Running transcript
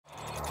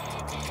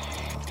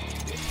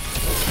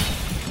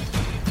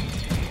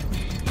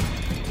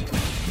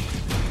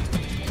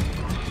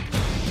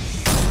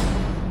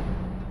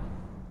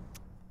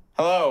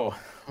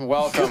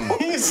welcome.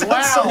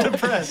 Wow. So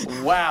depressed.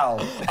 Wow.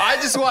 I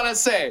just want to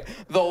say,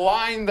 the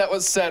line that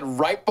was said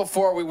right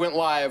before we went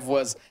live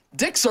was,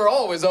 dicks are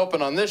always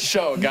open on this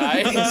show,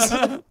 guys.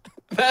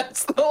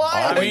 That's the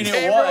line. I mean,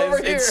 it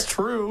was. It's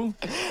true.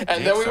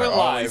 And then we went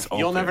live.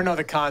 You'll never know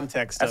the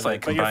context of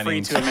it, but you're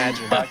free to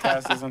imagine.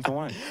 Podcasts into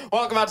one.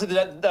 Welcome out to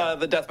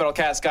the Death Battle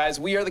cast, guys.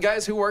 We are the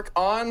guys who work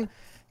on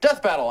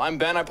Death Battle. I'm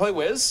Ben. I play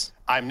Wiz.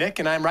 I'm Nick,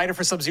 and I'm writer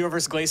for Sub-Zero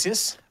vs.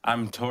 Glacius.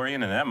 I'm Torian,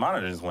 and that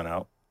monitor just went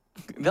out.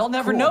 They'll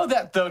never know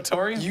that, though,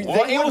 Torian.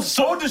 It was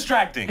so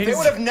distracting. They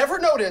would have never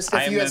noticed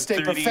if you had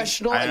stayed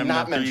professional and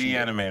not mentioned it.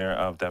 I am the 3D animator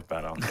of Death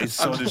Battle. It's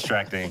so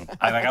distracting.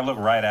 I look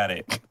right at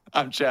it.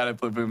 I'm Chad. I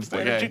play Boomstick.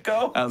 Where did you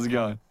go? How's it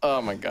going? Oh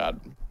my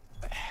God!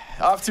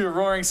 Off to a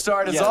roaring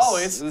start as Yes,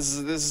 always.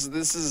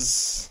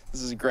 This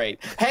is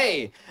great.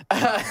 Hey,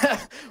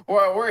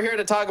 we're here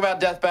to talk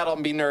about Death Battle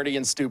and be nerdy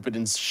and stupid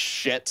and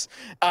shit.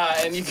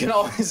 And you can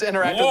always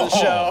interact with the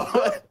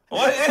show.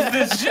 What is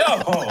this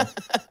show?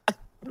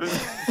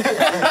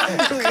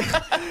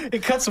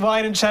 It cuts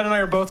wide, and Chad and I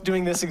are both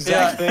doing this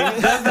exact thing.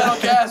 Death Battle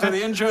cast where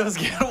the intros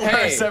get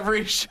worse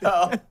every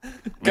show.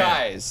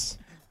 Guys,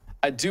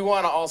 I do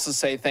want to also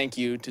say thank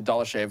you to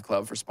Dollar Shave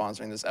Club for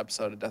sponsoring this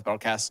episode of Death Battle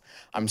Cast.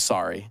 I'm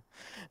sorry.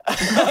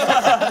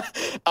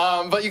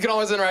 But you can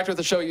always interact with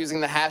the show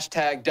using the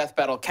hashtag Death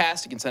Battle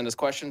Cast. You can send us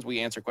questions. We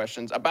answer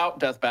questions about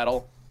Death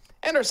Battle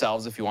and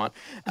ourselves if you want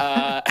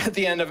at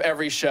the end of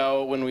every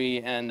show when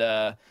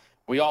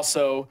we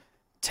also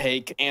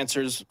take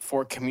answers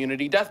for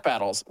community death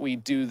battles. We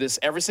do this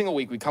every single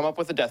week. We come up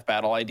with a death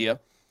battle idea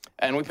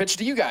and we pitch it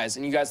to you guys,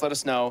 and you guys let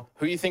us know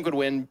who you think would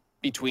win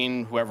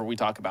between whoever we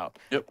talk about.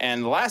 Yep.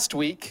 And last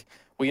week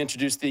we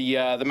introduced the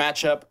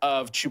matchup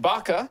of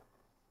Chewbacca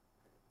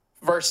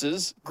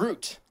versus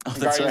Groot,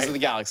 Guardians of the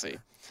Galaxy,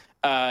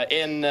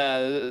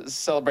 in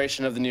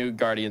celebration of the new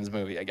Guardians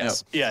movie, I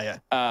guess. Yeah,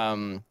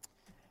 yeah.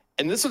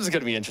 And this one's going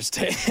to be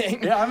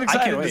interesting. Yeah, I'm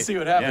excited to wait. see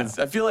what happens.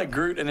 Yeah. I feel like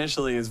Groot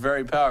initially is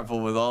very powerful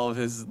with all of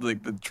his,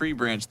 like, the tree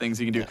branch things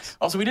he can do. Yes.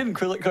 Also, we didn't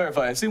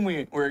clarify. I assume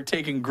we're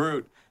taking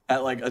Groot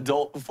at, like,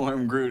 adult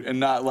form Groot and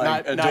not,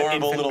 like, Not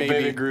adorable infant little baby.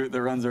 baby Groot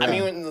that runs around. I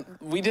mean,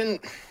 we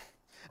didn't...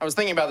 I was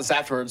thinking about this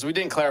afterwards. We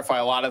didn't clarify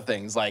a lot of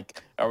things.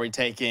 Like, are we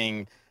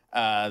taking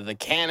the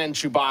canon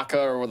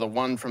Chewbacca or the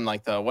one from,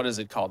 like, what is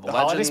it called? The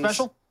Holiday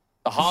Special?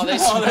 The Holiday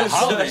Holiday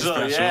Special.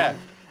 Special, yeah.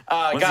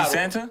 Was he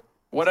Santa?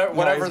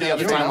 Whatever the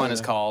other you don't timeline know.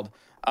 is called.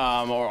 Or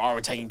are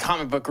we taking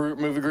comic book Groot,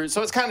 movie Groot?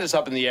 So it's kind of just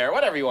up in the air,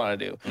 whatever you want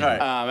to do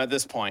at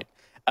this point.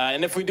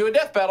 And if we do a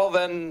death battle,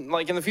 then,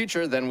 like, in the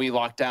future, then we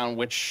lock down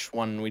which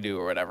one we do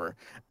or whatever.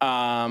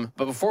 But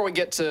before we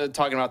get to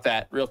talking about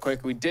that, real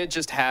quick, we did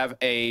just have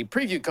a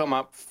preview come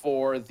up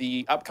for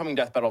the upcoming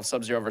death battle of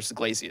Sub-Zero versus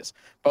Glacius.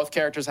 Both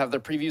characters have their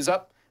previews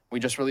up. We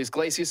just released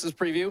Glacius's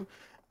preview,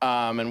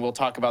 and we'll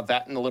talk about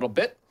that in a little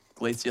bit.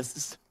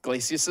 Glacius.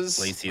 Glacius's.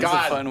 God,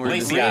 God, a fun word to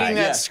reading say. that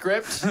Yeah.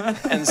 script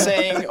and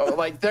saying,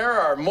 like, there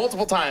are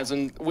multiple times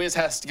when Wiz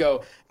has to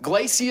go,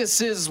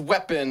 Glacius's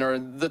weapon, or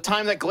the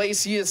time that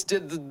Glacius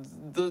did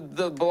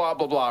the blah,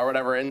 blah, blah, or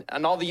whatever,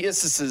 and all the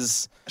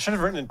isses. I should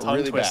have written a tongue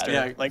Really twister.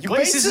 bad. Yeah, like You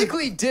Glacius'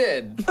 basically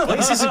did.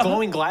 Glacius'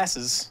 glowing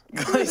glasses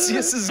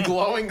Glacius's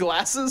glowing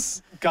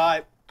glasses.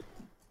 got...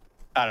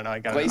 I don't know. I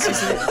got it.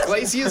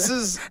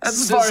 Glacius's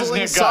That's as far as sizzling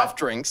Nick got. soft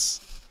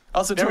drinks.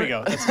 Also, There we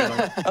go. That's good.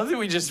 I think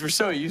we just were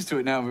so used to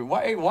it now. But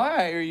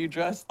why are you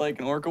dressed like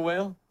an orca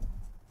whale?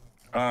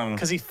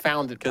 Because he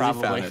found it, 'Cause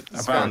he probably. found it.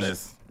 I found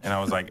this, and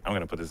I was like, I'm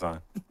going to put this on.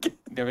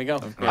 There we go.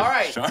 All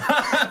right.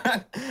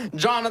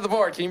 John on the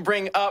board, can you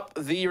bring up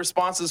the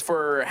responses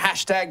for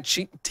hashtag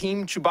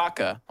Team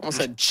Chewbacca? I almost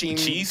said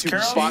Cheese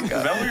curl? Chewbacca. Is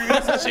that what you're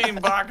going to say?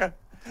 Chewbacca?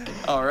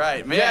 All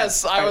right, man.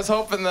 Yes, I was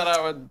hoping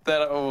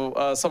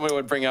that somebody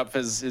would bring up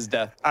his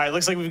death. All right,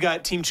 looks like we've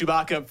got Team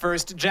Chewbacca up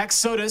first. Jack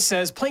Soda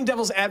says, playing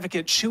devil's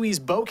advocate, Chewie's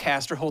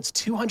bowcaster holds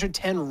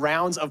 210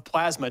 rounds of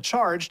plasma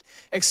charged,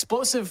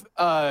 explosive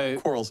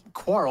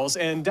quarrels,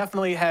 and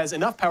definitely has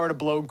enough power to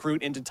blow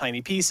Groot into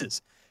tiny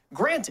pieces.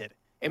 Granted,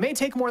 it may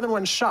take more than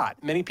one shot.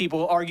 Many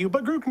people argue,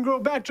 but Groot can grow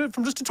back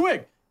from just a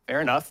twig.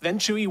 Fair enough. Then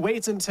Chewie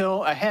waits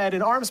until a head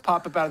and arms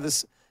pop up out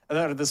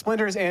of the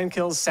splinters and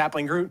kills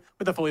Sapling Groot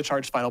with a fully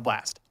charged final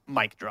blast.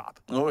 Mic drop.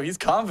 Oh, he's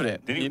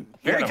confident. Very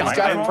got a It's got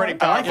microphone? pretty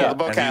I like powerful. it.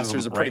 The And bowcaster he's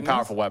is a pretty writing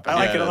powerful weapon. I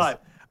like Yeah, it a it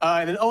lot.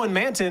 And then Owen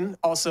Manton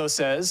also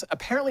says,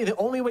 apparently the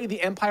only way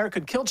the Empire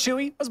could kill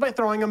Chewie was by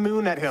throwing a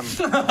moon at him.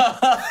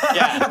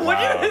 Yeah. Look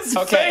at his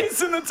Okay.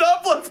 face in the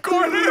top left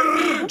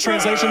corner.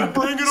 Translation,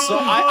 bring it So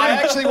I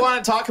actually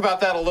want to talk about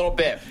that a little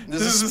bit.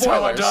 This is is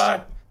how I spoilers.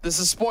 die. This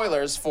is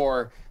spoilers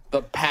for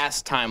the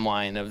past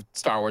timeline of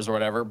Star Wars or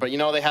whatever. But you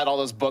know they had all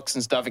those books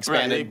and stuff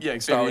expanded yeah, Star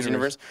expanded Wars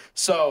universe. universe.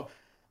 So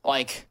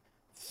like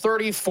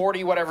 30,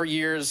 40, whatever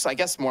years, I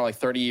guess more like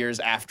 30 years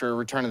after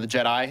Return of the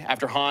Jedi,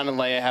 after Han and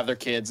Leia have their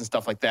kids and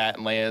stuff like that,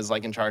 and Leia is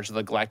like in charge of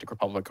the Galactic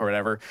Republic or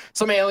whatever,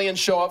 some aliens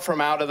show up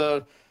from out of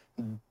the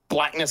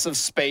blackness of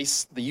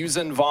space, the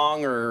Yuuzhan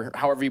Vong or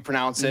however you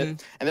pronounce it,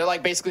 and they're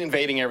like basically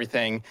invading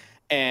everything.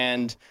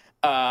 And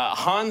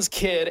Han's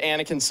kid,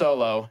 Anakin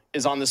Solo,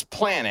 is on this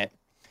planet,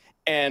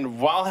 And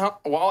while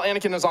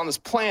Anakin is on this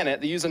planet,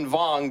 the Yuuzhan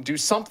Vong do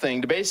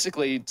something to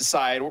basically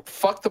decide,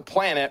 fuck the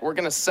planet, we're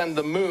going to send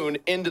the moon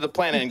into the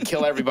planet and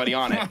kill everybody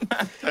on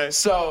it.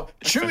 So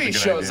Chewie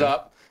shows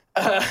up.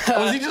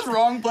 Was he just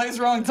wrong place,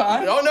 wrong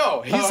time? Oh,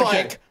 no. He's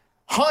like,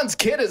 Han's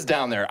kid is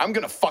down there. I'm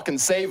going to fucking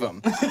save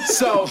him.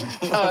 So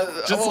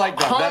Just like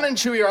that. Han and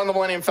Chewie are on the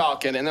Millennium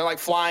Falcon, and they're like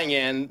flying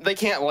in. They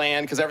can't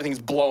land because everything's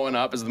blowing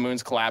up as the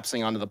moon's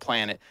collapsing onto the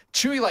planet.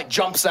 Chewie like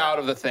jumps out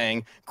of the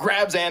thing,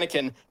 grabs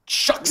Anakin,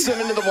 chucks him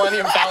into the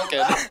Millennium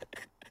Falcon.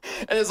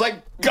 And it's like,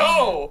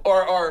 go!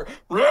 Or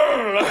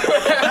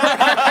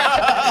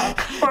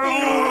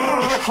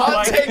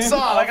Han takes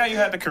off. I like how you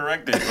had to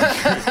correct it.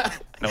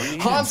 No,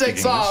 Han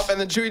takes off, and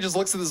then Chewie just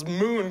looks at this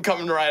moon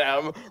coming right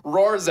at him,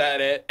 roars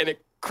at it, and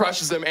it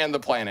crushes him and the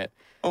planet.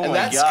 Oh and my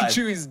that's God.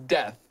 Chewie's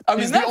death. I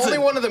mean, He's the that's only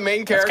one of the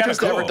main characters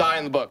to ever cool. die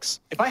in the books.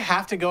 If I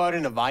have to go out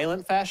in a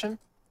violent fashion,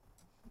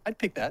 I'd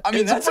pick that. I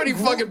mean, It's a pretty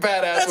fucking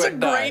badass That's way a to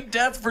die. great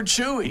death for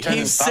Chewie. turned He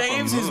himself on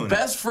saves the his moon.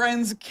 best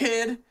friend's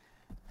kid,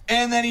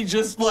 and then he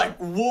just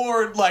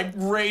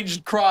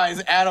raged cries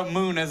at a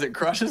moon as it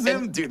crushes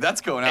him. Dude,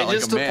 that's going out And like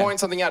just a to man. point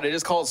something out, it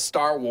is called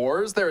Star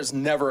Wars. There is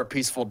never a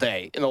peaceful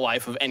day in the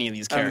life of any of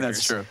these I mean, characters.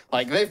 that's true.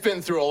 Like, they've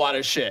been through a lot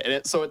of shit.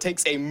 And so it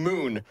takes a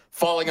moon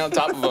falling on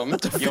top of them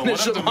to Yo, what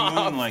finish if the them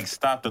off. moon like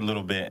stopped a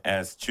little bit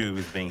as Chewie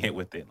was being hit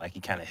with it? Like he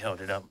kind of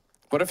held it up.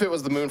 What if it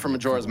was the moon from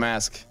Majora's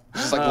Mask?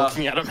 Just like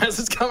looking at him as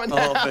it's coming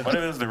down. What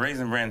if it was the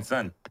Raisin Bran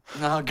sun?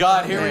 Oh,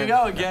 God, here we Man.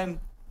 go again.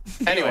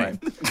 Anyway.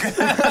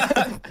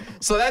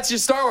 So that's your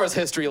Star Wars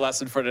history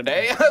lesson for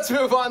today. Let's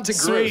move on to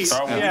Groot. Sweet.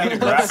 Star Wars, Yeah. we need a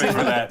graphic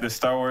for that. The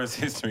Star Wars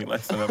history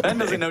lesson. Of Ben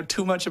the doesn't day. know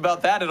too much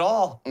about that at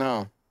all.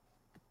 No.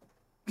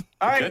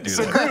 All Could right, do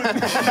so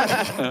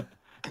that. Groot.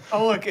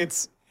 Oh, look,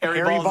 it's Harry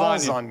Harry Balls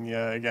Balls on you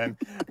again.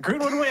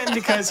 Groot would win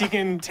because he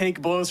can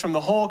take blows from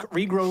the Hulk,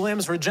 regrow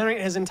limbs,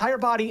 regenerate his entire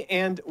body,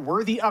 and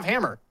worthy of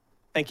hammer.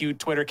 Thank you,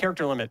 Twitter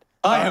character limit.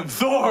 I am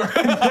Thor.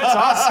 That's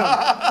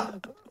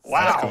awesome.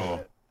 Wow. That's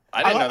cool.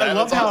 I didn't know that. I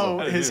love That's how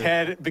awesome. his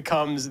head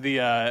becomes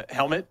the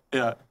helmet.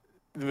 Yeah.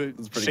 The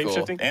pretty shape cool.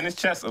 shifting. And his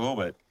chest a little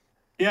bit.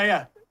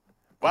 Yeah.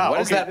 Wow.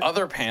 What is okay. that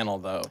other panel,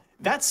 though?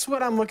 That's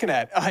what I'm looking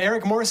at.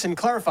 Eric Morrison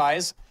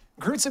clarifies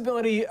Groot's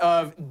ability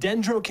of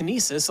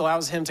dendrokinesis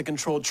allows him to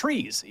control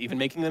trees, even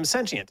making them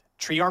sentient.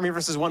 Tree army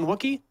versus one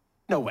Wookiee?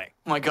 No way.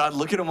 Oh my God,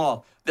 look at them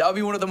all. That would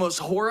be one of the most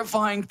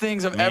horrifying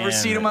things I've ever Man.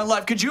 seen in my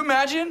life. Could you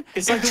imagine?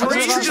 It's like if the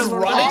trees Wizard of just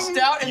Oz walked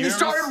out and You you ever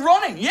started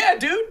running. Yeah,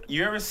 dude.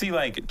 You ever see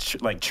like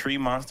tree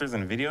monsters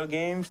in video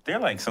games? They're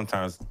like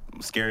sometimes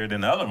scarier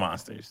than the other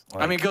monsters.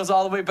 Like, I mean, it goes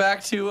all the way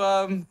back to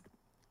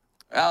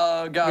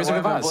God, Wizard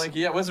of why am I Oz. blanking?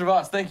 Yeah, Wizard of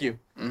Oz. Thank you.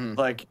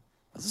 Like,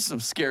 this is some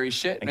scary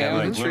shit, They man. got,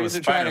 like, When the trees little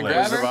are trying to spider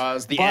grab Wizard of her.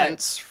 Oz, the But-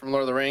 Ents from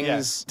Lord of the Rings.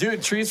 Yes.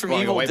 Dude, trees from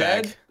Going Evil way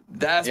Dead. back.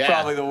 That's Yeah.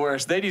 probably the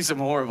worst. They do some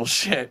horrible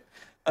shit.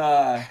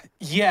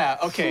 Yeah,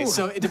 okay.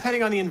 So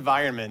depending on the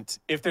environment,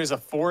 if there's a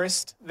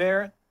forest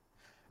there,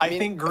 I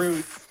think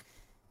Groot.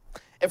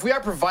 If we are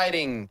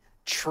providing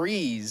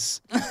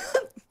trees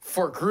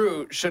for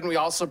Groot, shouldn't we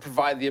also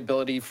provide the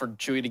ability for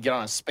Chewie to get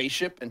on a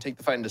spaceship and take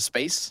the fight into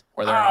space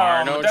where there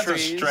are no that's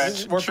trees? a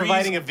stretch. We're Trees-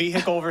 providing a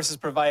vehicle versus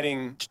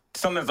providing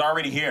something that's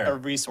already a here.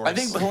 resource. I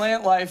think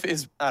plant life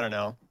is, I don't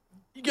know.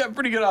 you got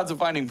pretty good odds of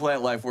finding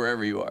plant life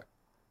wherever you are.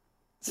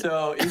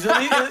 So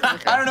I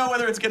don't know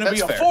whether it's going to be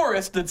That's a fair.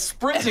 forest that's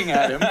sprinting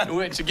at him,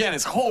 which again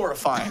is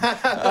horrifying.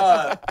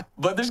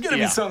 But there's going to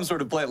Yeah. be some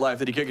sort of plant life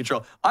that he can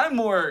control. I'm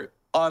more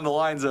on the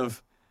lines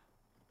of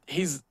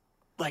he's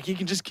like he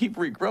can just keep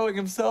regrowing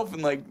himself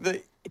and like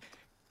the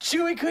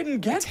Chewie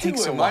couldn't get to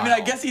takes a him. I mean, I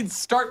while. guess he'd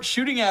start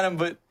shooting at him,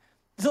 but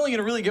he's only going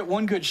to really get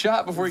one good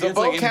shot before he The gets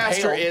like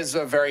bowcaster impaled. is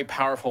a very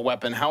powerful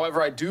weapon.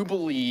 However, I do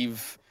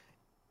believe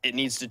it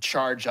needs to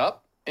charge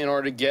up in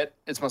order to get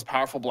its most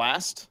powerful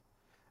blast.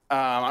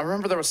 I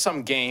remember there was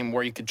some game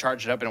where you could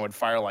charge it up and it would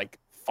fire like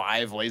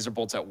 5 laser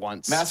bolts at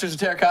once. Masters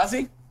of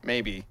Terrakasi?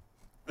 Maybe.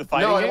 The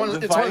fighting No, game? it's one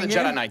of the fighting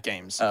Jedi game? Knight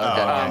games.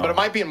 okay. But it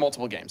might be in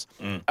multiple games.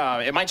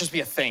 It might just be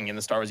a thing in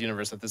the Star Wars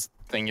universe that this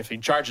thing, if you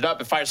charge it up,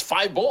 it fires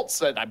 5 bolts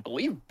that I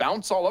believe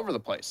bounce all over the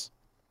place,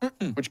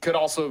 which could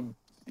also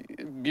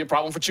be a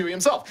problem for Chewie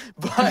himself.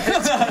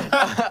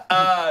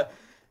 But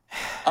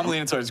I'm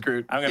leaning towards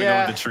Groot. I'm gonna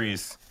Yeah. go with the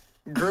trees.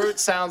 Groot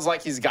sounds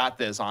like he's got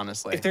this,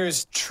 honestly. If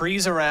there's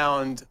trees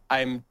around,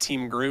 I'm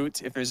Team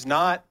Groot. If there's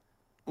not,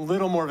 a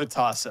little more of a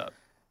toss-up.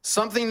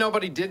 Something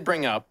nobody did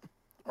bring up,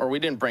 or we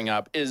didn't bring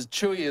up, is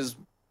Chewie is,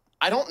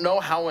 I don't know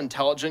how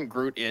intelligent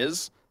Groot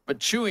is, but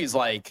Chewie's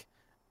like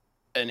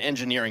an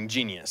engineering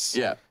genius.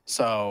 Yeah.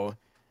 So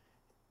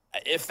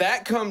if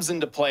that comes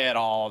into play at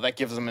all, that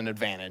gives him an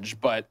advantage.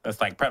 But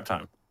That's like prep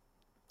time.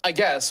 I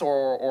guess,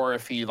 or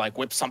if he like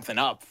whips something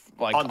up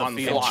like On on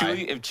the the, field. fly.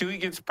 If Chewie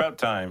gets prep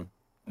time,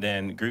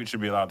 then Groot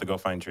should be allowed to go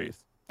find trees.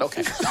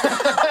 Okay.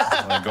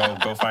 Like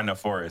go find a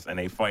forest, and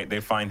they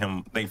find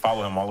him. They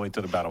follow him all the way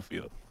to the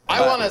battlefield.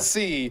 I want to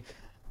see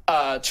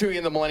Chewie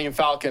and the Millennium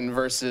Falcon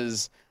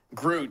versus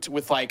Groot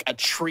with like a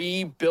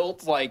tree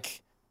built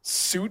like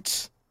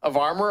suit of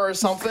armor or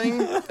something.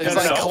 He's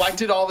like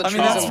collected all the trees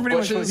that's and pretty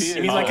much what bushes. he is.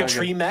 You mean like a okay.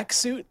 tree mech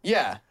suit?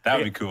 Yeah. That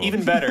would be cool.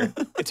 Even better,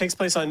 it takes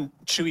place on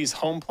Chewie's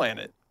home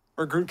planet,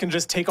 where Groot can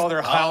just take all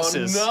their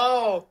houses. Oh,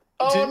 no.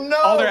 Oh, no.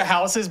 All their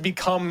houses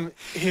become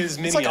his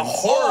minions. It's like a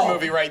horror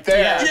movie right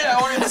there. Yeah,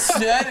 or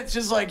instead, it's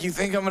just like, you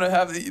think I'm going to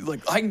have the,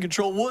 like, I can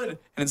control wood. And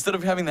instead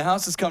of having the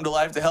houses come to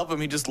life to help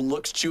him, he just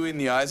looks Chewie in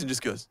the eyes and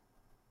just goes,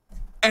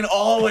 and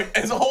all, like,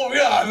 his whole,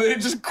 they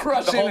just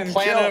crush The in whole and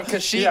planet kill. of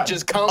Kashyyyk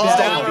just comes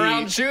down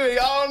around Chewie.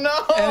 Oh,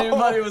 no.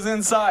 Everybody was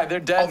inside. They're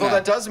dead Although now.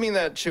 that does mean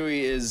that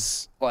Chewie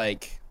is,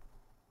 like,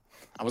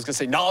 I was going to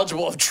say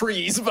knowledgeable of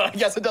trees, but I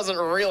guess it doesn't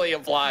really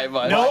apply.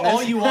 But know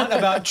all you want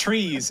about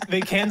trees. They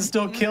can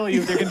still kill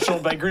you if they're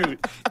controlled by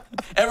Groot.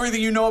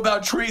 Everything you know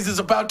about trees is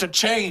about to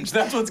change.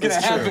 That's what's going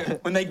to happen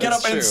when they get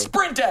That's up and true.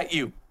 sprint at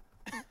you.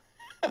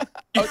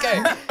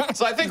 Okay,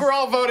 so I think we're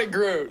all voting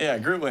Groot. Yeah,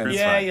 Groot wins.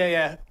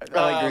 Yeah.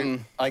 I like Groot.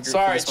 I like Groot for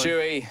Sorry, this one.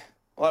 Chewie.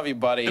 Love you,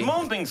 buddy. the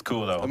moon thing's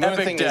cool though. The moon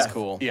Epic thing death. is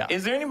cool. Yeah.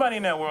 Is there anybody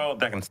in that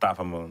world that can stop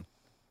a moon?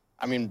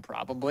 I mean,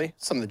 probably.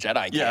 Some of the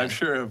Jedi can. Yeah, I'm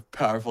sure a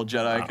powerful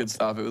Jedi could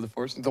stop it with the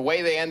Force. The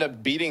way they end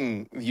up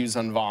beating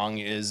Yuzhan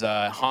Vong is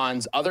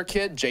Han's other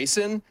kid,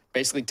 Jason,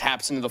 basically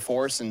taps into the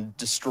Force and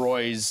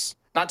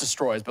not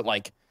destroys, but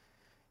like,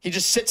 he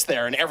just sits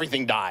there and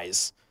everything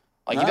dies.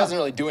 Like, he doesn't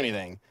really do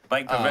anything.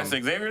 Like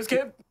Professor Xavier's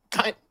kid?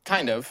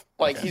 Kind of.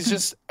 Like, he's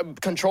just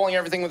controlling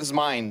everything with his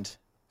mind.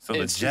 So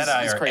the It's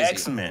Jedi are crazy.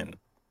 X-Men.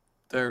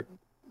 They're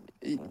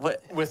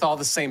what? With all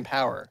the same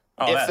power.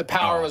 Oh, If the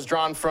power was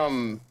drawn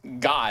from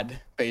God,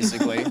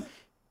 basically,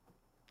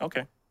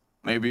 okay.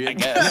 Maybe. I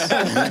guess.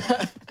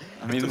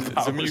 I mean,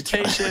 it's a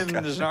mutation.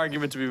 There's an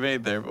argument to be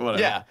made there, but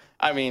whatever. Yeah.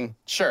 I mean,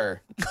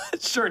 sure.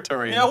 Sure,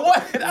 Torian. Yeah,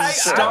 what?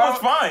 I was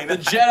fine. The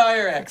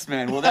Jedi or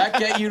X-Men. Will that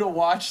get you to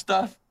watch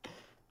stuff?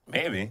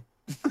 Maybe.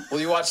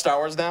 Will you watch Star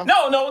Wars now?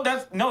 No, it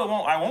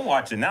won't. I won't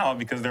watch it now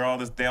because they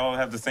all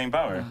have the same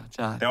power.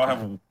 John. They all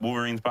have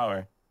Wolverine's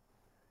power.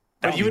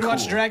 But you would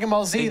watch Dragon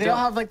Ball Z. They all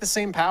don't. have like the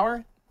same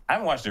power. I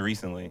haven't watched it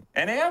recently,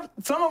 and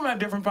some of them have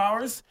different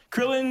powers.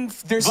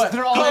 Krillin's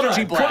They're all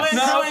energy blasts.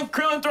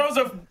 Krillin throws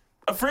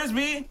a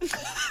frisbee.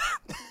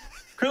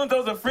 Krillin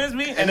throws a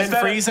frisbee, And then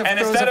Frieza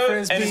throws a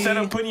frisbee. And instead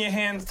of putting your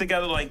hands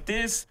together like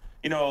this,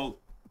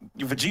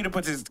 Vegeta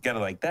puts his together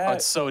like that. Oh,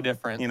 it's so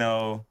different.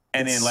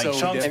 And then like so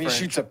Trunks, And he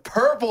shoots a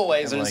purple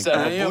laser like- instead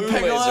of a Yeah, blue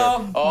Piccolo.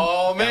 laser.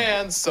 Oh,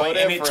 man. So and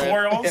different. it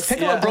twirls. Yeah,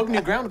 Piccolo broke new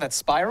ground with that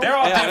spiral. They're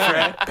all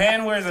different.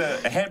 Pan wears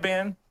a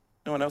headband.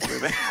 No one else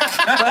wears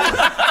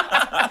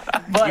that.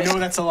 But You know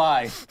that's a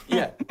lie.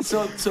 yeah,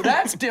 so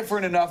that's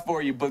different enough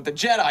for you. But the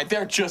Jedi,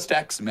 they're just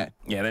X-Men.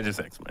 Yeah, they're just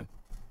X-Men.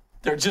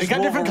 They're just They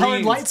got different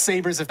colored Wolverines.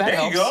 lightsabers, if that There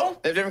helps. you go.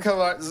 They have different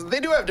colors. They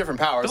do have different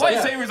powers. The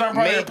lightsabers aren't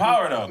part of their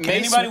power, though. Can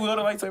Mace- anybody wield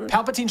a lightsaber?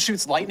 Palpatine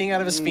shoots lightning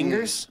out of his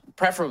fingers.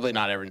 Preferably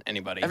not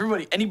anybody.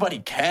 Anybody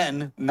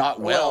can, not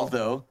well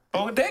though.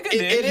 But Bodega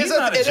did. It is He's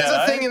not it is a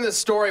Jedi. thing in this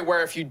story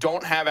where if you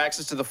don't have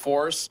access to the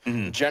Force,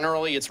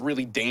 generally it's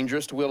really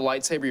dangerous to wield a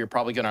lightsaber. You're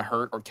probably going to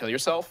hurt or kill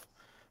yourself.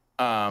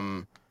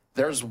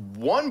 There's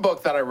one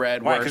book that I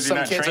read Why? where Because some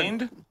you're not kids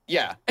trained?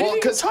 Yeah. Well, Well,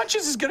 because because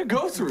touches is gonna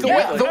go through. the you.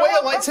 way Like, a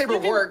I'm lightsaber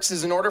thinking- works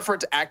is in order for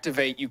it to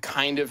activate, you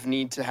kind of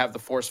need to have the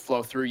Force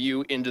flow through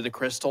you into the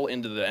crystal,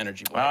 into the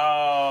energy blade.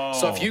 Oh.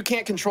 So if you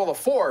can't control the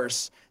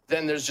Force,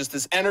 then there's just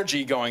this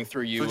energy going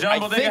through you. So John I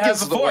Bodega think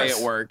has is the the way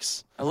Force. it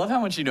works. I love how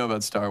much you know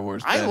about Star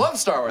Wars. I Ben. love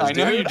Star Wars, I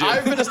know dude. you do.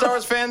 I've been a Star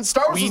Wars fan.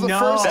 Star Wars We was the know.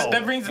 first.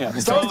 that brings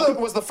Star Wars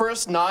was the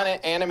first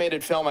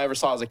non-animated film I ever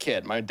saw as a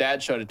kid. My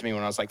dad showed it to me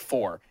when I was like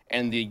 4,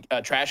 and the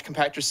trash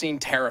compactor scene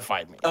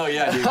terrified me. Oh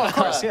yeah, dude. Of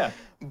course, yeah.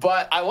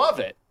 But I loved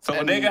it. So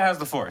And- Bodega has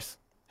the Force.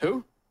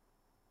 Who?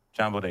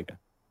 John Bodega.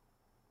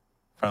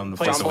 From the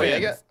Plays John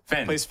Boyega?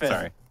 Finn. Plays Finn.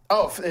 Sorry.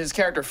 Oh, his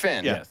character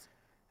Finn. Yes.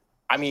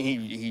 I mean,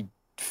 he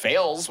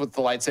fails with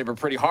the lightsaber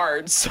pretty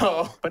hard,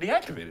 so But he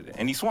activated it,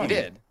 and he swung he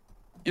it. did.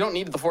 You don't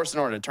need the Force in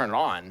order to turn it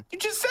on. You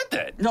just said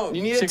that. No,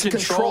 You need it to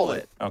control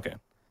it. Okay.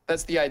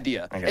 That's the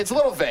idea. got It's a you.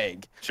 little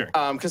vague. Sure.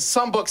 Because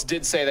some books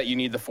did say that you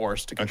need the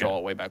Force to control Okay.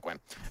 it way back when,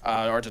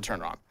 or to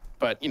turn it on.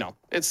 But,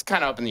 it's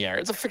kind of up in the air.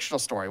 It's a fictional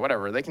story,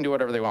 whatever. They can do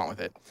whatever they want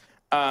with it.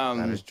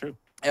 That is true.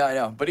 Yeah, I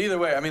know. But either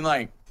way, I mean,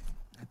 like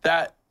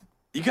that.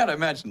 You gotta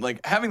imagine,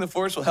 like having the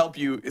Force will help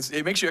you.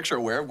 It makes you extra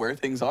aware of where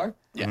things are.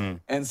 Yeah.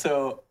 And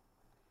so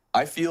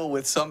I feel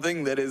with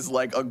something that is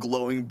like a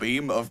glowing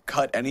beam of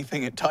cut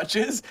anything it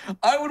touches,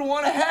 I would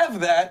want to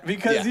have that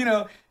because,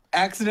 Yeah.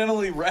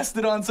 Accidentally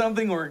rested on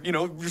something or,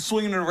 you're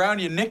swinging it around,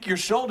 you nick your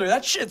shoulder,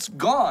 that shit's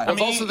gone. But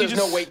mean, also, you there's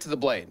just- no weight to the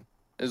blade.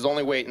 There's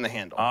only weight in the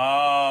handle.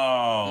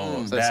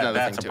 Oh, So that's another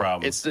that's thing, a too.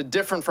 problem. It's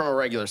different from a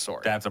regular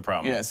sword. That's a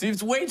problem. Yeah, see,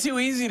 it's way too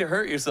easy to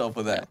hurt yourself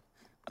with that.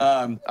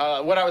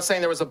 What I was saying,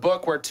 there was a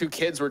book where 2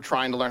 kids were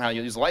trying to learn how to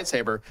use a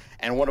lightsaber,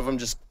 and one of them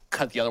just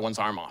cut the other one's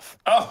arm off.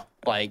 Oh,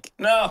 Like,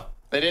 no.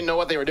 they didn't know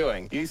what they were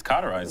doing. He's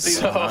cauterized.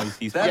 So,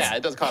 He's yeah,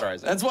 it does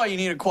cauterize it. That's why you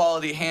need a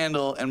quality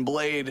handle and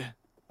blade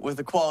with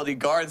a quality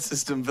guard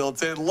system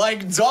built in,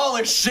 like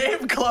Dollar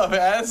Shave Club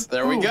has.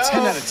 There we go.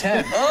 10 out of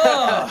 10.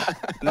 Oh,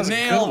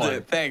 nailed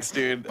it. Thanks,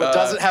 dude. But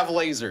does it have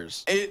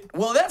lasers?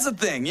 Well, that's the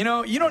thing. You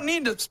know, you don't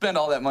need to spend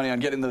all that money on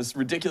getting those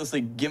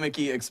ridiculously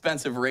gimmicky,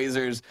 expensive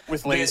razors.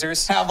 With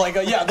lasers? Have like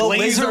the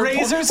Laser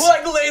razors?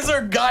 Like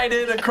laser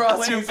guided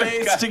across your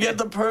face to get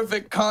the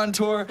perfect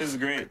contour. It's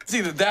great. It's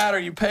either that or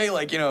you pay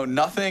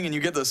nothing and you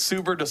get the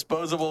super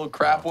disposable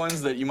crap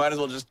ones that you might as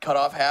well just cut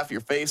off half your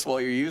face while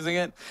you're using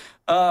it.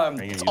 So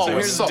It's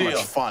here's so the deal.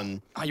 much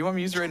fun. Oh, you want me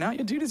to use it right now?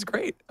 Yeah, dude, it's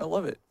great. I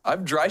love it.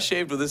 I've dry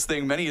shaved with this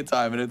thing many a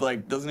time, and it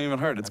doesn't even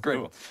hurt. It's great.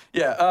 cool.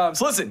 Yeah.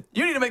 So listen,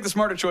 you need to make the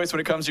smarter choice when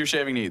it comes to your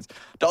shaving needs.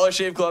 Dollar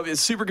Shave Club is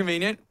super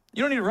convenient.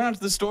 You don't need to run out to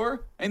the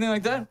store, anything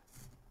like that.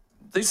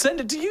 They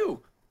send it to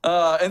you.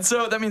 And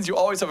so that means you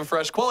always have a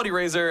fresh quality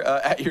razor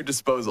at your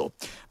disposal.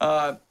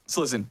 So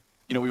listen,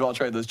 we've all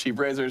tried those cheap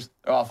razors.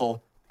 They're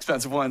awful.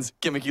 Expensive ones,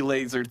 gimmicky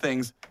laser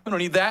things. We don't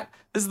need that.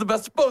 This is the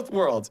best of both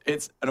worlds.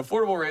 It's an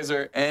affordable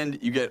razor, and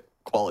you get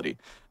quality.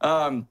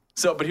 But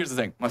here's the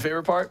thing. My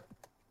favorite part,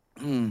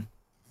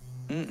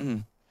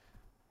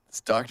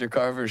 it's Dr.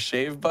 Carver's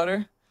shave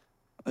butter.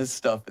 This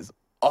stuff is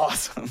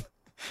awesome.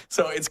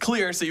 So it's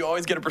clear, so you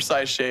always get a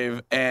precise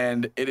shave,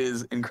 and it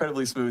is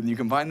incredibly smooth. And you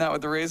combine that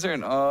with the razor,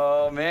 and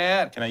oh,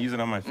 man. Can I use it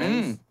on my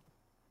fins?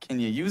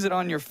 Can you use it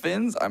on your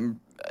fins?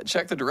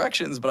 Check the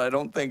directions, but I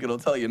don't think it'll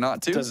tell you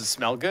not to. Does it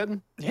smell good?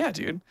 Yeah,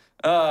 dude.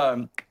 Wait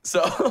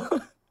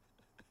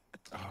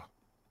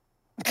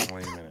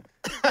a minute.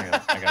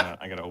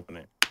 I gotta open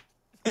it.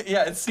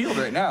 Yeah, it's sealed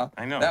right now.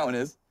 I know. That one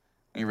is.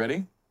 Are you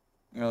ready?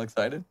 You all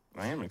excited?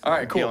 I am excited. All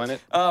right, cool. Feeling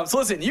it. So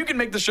listen, you can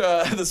make the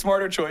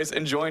smarter choice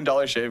and join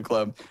Dollar Shave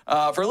Club.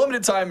 For a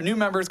limited time, new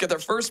members get their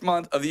first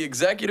month of the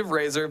Executive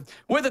Razor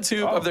with a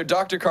tube of their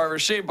Dr. Carver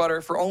shave butter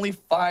for only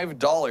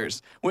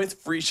 $5 with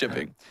free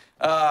shipping.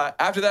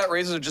 After that,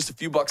 razors are just a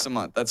few bucks a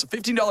month. That's a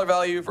 $15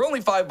 value for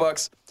only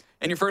 $5.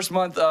 In your first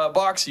month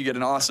box, you get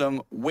an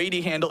awesome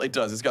weighty handle. It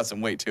does. It's got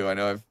some weight too. I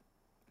know.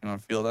 You don't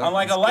feel that?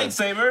 Unlike a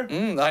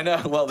lightsaber. I know.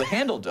 Well, the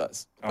handle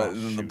does, but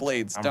the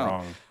blades I'm don't.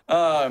 wrong.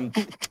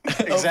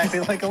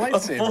 Exactly like a A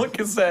lightsaber. full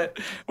cassette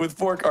with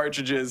 4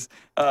 cartridges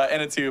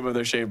and a tube of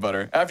their shave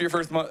butter. After your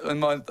first month,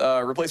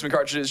 replacement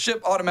cartridges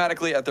ship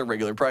automatically at their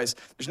regular price.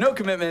 There's no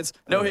commitments,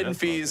 no hidden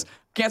fees.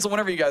 Cancel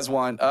whenever you guys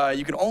want.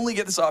 You can only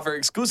get this offer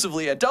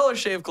exclusively at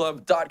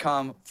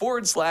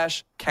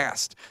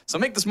dollarshaveclub.com/cast. So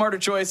make the smarter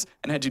choice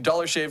and head to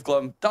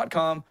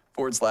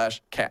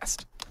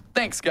dollarshaveclub.com/cast.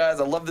 Thanks, guys.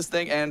 I love this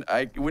thing, and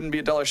I wouldn't be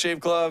a Dollar Shave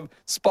Club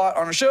spot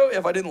on a show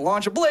if I didn't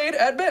launch a blade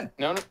at Ben.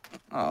 No.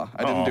 Oh,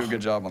 I didn't do a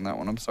good job on that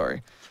one. I'm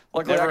sorry.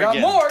 Luckily, Never I got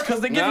again. more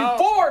because they give you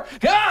 4.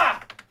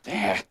 Ah!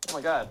 Damn. Oh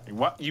my God.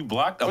 What? You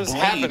blocked a What's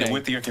blade happening?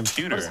 with your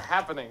computer. What's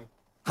happening?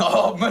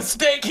 Oh,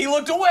 mistake. He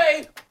looked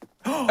away.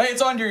 Hey,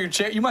 it's under your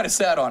chair. You might have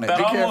sat on it. That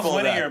Be almost careful of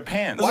went in that. your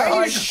pants. Why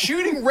are you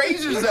shooting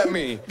razors at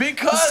me?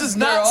 Because This does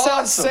not they're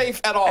sound awesome.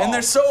 safe at all. And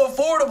they're so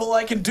affordable,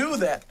 I can do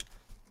that.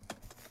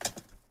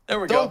 There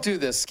we go. Don't do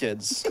this,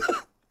 kids.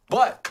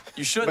 But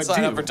you should But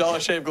sign do. up for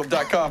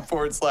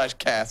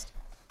dollarshaveclub.com/cast.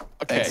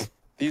 Okay. Thanks.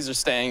 These are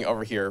staying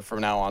over here from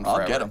now on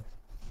forever.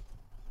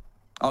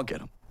 I'll get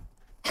them.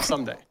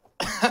 Someday.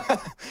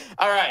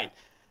 All right.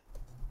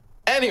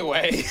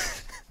 Anyway,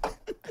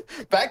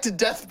 back to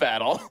Death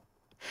Battle.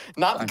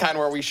 Not the kind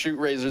where we shoot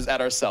razors at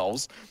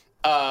ourselves.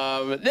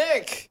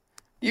 Nick,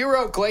 you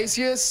wrote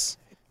Glacius.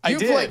 You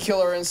did. play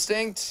Killer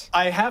Instinct.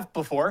 I have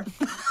before.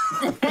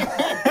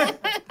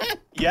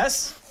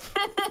 Yes.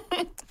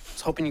 I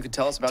was hoping you could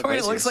tell us about Tori,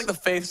 Glacius. it looks like the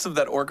face of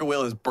that orca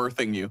whale is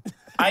birthing you.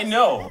 I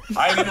know.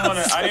 I didn't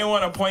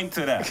want to point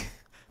to that.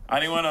 I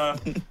didn't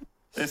want to.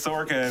 This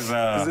orca is.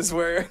 Is this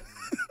where?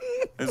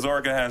 This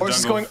orca has. Or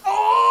just jungle, going,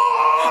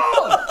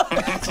 oh!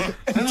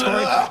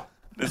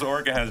 This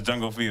orca has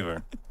jungle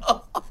fever.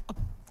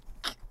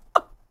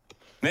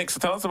 Nick, so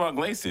tell us about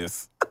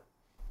Glacius.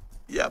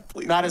 Yeah,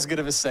 please. Not as good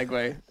of a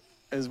segue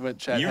as what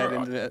Chad had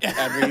into the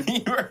ad read.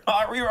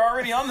 we were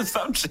already on the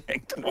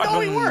subject. No,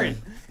 we weren't.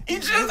 He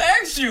just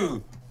asked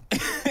you.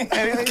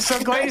 Anyway, so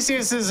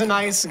Glacius is a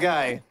nice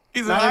guy.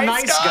 He's Not a a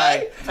nice nice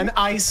guy? An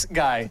ice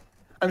guy.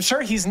 I'm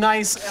sure he's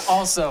nice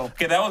also.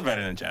 Okay, that was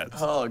better than Chad's.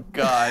 Oh,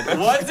 God.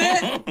 Was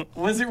it?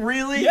 Was it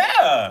really?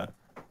 Yeah.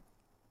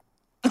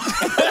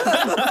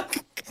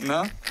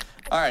 No?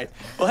 All right.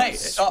 Well, hey, I'll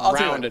tell you what.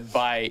 Surrounded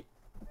by.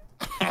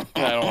 I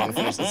don't want to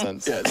finish the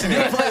sentence. Yeah,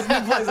 so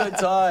Nick plays a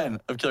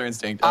ton of Killer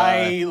Instinct.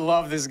 I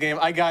love this game.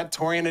 I got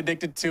Torian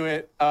addicted to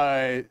it.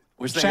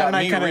 which then Chad got and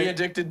I me kinda-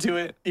 re-addicted to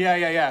it.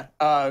 Yeah.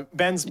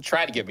 Ben's, You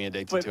tried to get me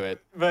addicted to it.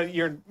 but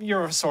you're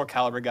a Soul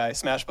Calibur guy.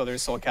 Smash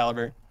Brothers, Soul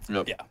Calibur.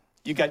 Yep. Yeah.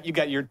 You got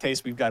your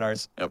taste. We've got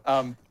ours. Yep.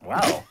 Wow.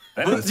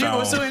 That Dude, didn't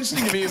what's so sound,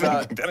 interesting to me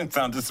about that didn't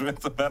sound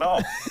dismissive at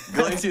all.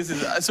 Glacius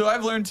is, so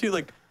I've learned too,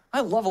 like, I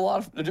love a lot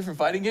of the different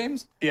fighting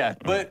games, Yeah.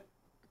 but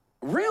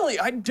really,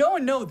 I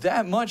don't know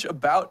that much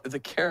about the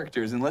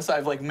characters unless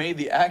I've like made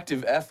the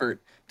active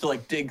effort to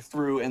like dig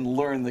through and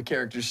learn the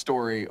character's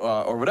story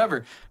or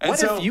whatever. And What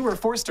so, if you were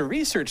forced to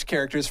research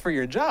characters for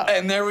your job?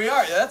 And there we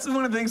are. That's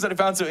one of the things that I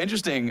found so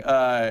interesting.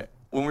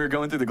 when we were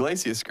going through the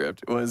Glacius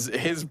script was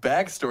his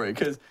backstory.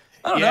 Because,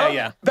 I don't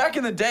know, back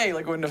in the day,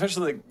 like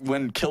especially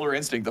when Killer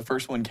Instinct, the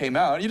first one came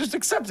out, you just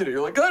accepted it.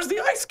 You're like, there's the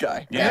ice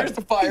guy. Yeah. There's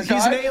the fire guy.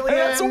 He's an alien. And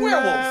that's a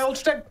werewolf.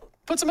 Ultratech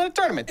puts him in a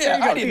tournament. Yeah,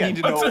 I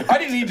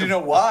didn't need to know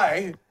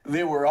why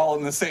they were all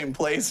in the same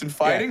place and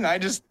fighting. I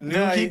just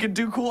knew he could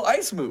do cool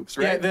ice moves,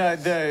 right? Yeah,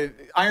 the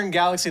Iron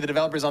Galaxy, the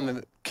developers on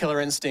the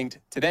Killer Instinct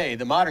today,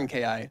 the modern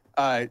KI,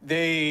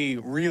 they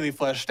really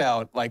fleshed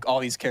out like all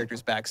these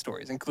characters'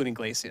 backstories, including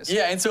Glacius.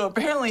 Yeah, and so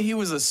apparently he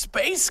was a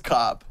space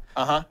cop.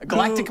 A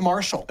galactic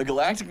marshal. A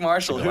galactic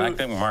marshal.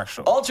 Galactic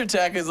Marshal.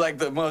 Ultratech is like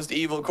the most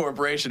evil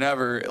corporation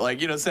ever. Like,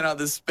 sent out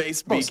this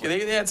space beacon.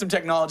 They had some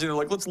technology. They're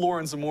like, let's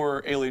lure in some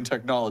more alien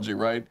technology,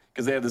 right?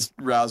 Because they had this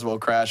Roswell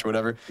crash or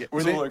whatever. Yeah,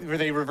 where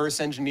they reverse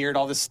engineered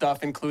all this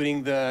stuff,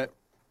 including the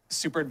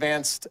super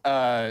advanced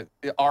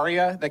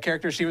Arya, the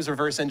character. She was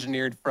reverse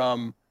engineered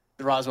from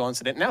the Roswell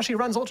incident. Now she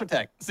runs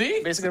Ultratech.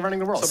 See? Basically running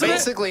the world. So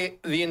basically,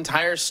 the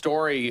entire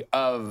story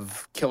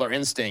of Killer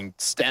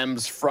Instinct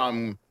stems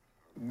from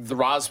the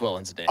Roswell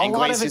incident. A and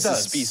lot of it Glacius'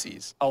 does.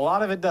 species. A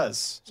lot of it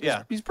does.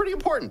 Yeah. He's pretty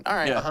important. All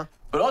right. Yeah.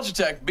 But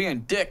Ultratech, being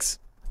dicks,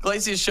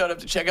 Glacius showed up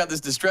to check out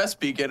this distress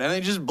beacon, and they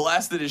just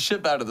blasted his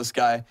ship out of the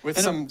sky. With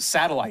some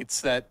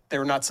satellites that they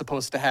were not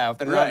supposed to have.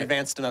 They're not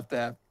advanced enough to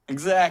have.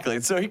 Exactly.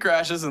 And so he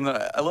crashes, and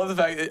I love the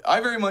fact that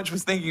I very much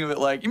was thinking of it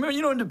like, you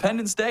know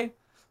Independence Day?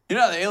 You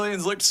know how the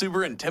aliens looked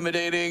super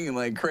intimidating and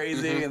like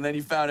crazy, and then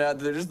you found out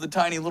that they're just the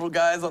tiny little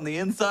guys on the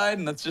inside,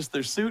 and that's just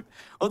their suit?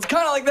 Well, it's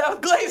kind of like that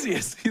with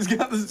Glacius. He's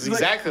got this...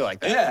 Exactly like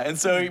that. Yeah, and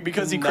so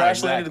because he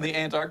crash landed in the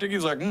Antarctic, he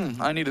was like,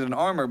 I needed an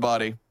armor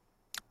body.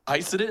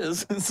 Ice it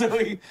is. So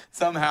he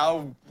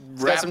somehow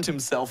wrapped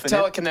himself in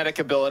telekinetic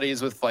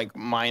abilities with like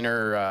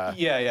minor... That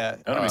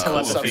would be cool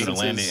if he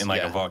landed in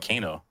like a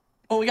volcano.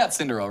 Well, we got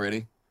Cinder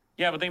already.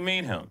 Yeah, but they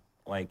made him.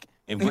 Like,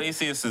 if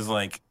Glacius is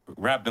like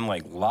wrapped in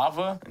like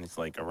lava and it's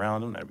like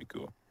around him, that'd be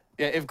cool.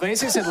 Yeah, if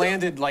Glacius had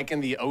landed like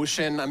in the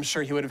ocean, I'm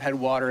sure he would have had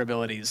water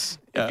abilities.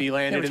 If he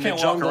landed in the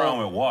jungle, walk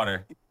around with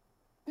water.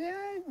 Yeah,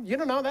 you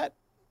don't know that.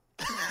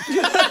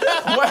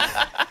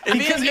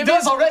 Because he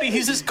does already.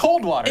 He's just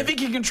cold water. If he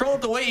can control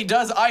it the way he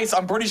does ice,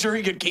 I'm pretty sure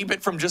he could keep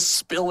it from just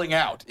spilling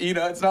out.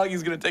 It's not like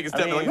he's gonna take a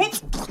step and like,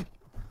 whoops.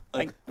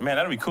 Like, man,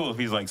 that'd be cool if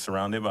he's like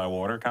surrounded by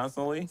water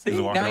constantly.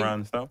 He's walking around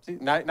and stuff.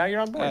 Now you're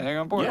on board. Yeah,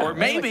 you're on board. Yeah, or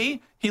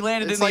maybe he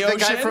landed in like the ocean.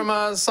 the guy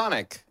from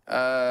Sonic.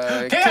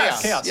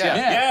 Chaos.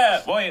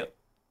 Yeah, boy.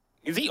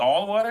 Is he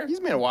all water? He's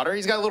made of water.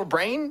 He's got a little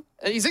brain.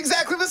 He's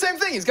exactly the same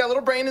thing. He's got a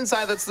little brain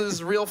inside that's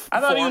this real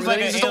I thought he was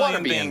like an just a water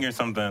alien being thing or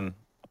something.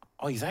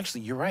 Oh,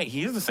 you're right.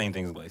 He is the same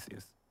thing as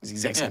Glacius. He's the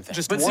exact same thing.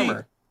 Just But warmer.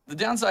 see, the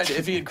downside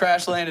if he had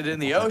crash landed in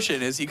the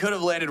ocean is he could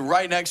have landed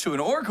right next to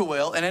an orca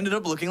whale and ended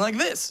up looking like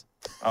this.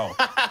 Oh,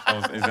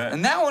 is that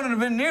And that wouldn't have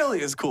been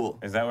nearly as cool.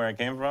 is that where it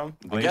came from?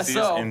 Glacius guess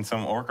so. in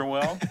some orca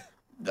well?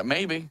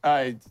 Maybe.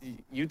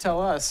 You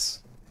tell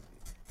us.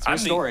 It's your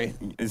story.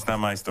 It's not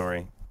my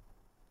story.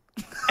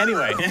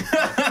 Anyway.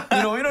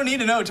 We don't need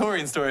to know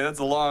Torian's story. That's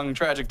a long,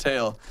 tragic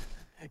tale.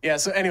 Yeah,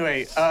 so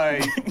anyway,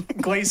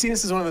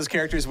 Glacius is one of those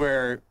characters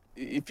where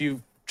if you're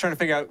trying to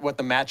figure out what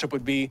the matchup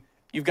would be,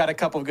 you've got a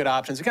couple of good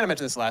options. We kind of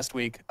mentioned this last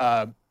week.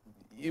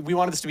 We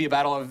wanted this to be a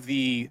battle of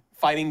the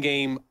fighting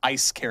game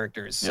ice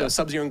characters. So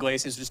Sub-Zero and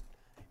Glacius,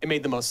 it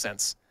made the most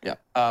sense. Yeah.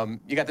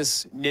 You got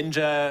this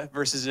ninja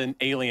versus an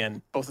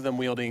alien, both of them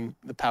wielding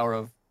the power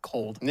of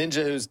cold.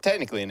 Ninja, who's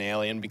technically an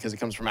alien because he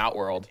comes from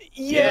Outworld.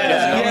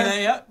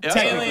 Yeah.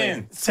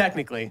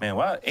 Technically. Man,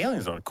 wow,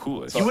 aliens are the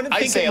coolest. You wouldn't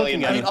think Ice it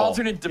alien looking at An it.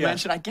 alternate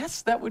dimension, I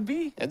guess that would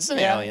be. It's an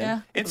alien.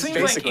 Yeah. It seems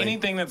basically. like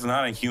anything that's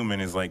not a human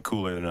is like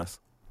cooler than us.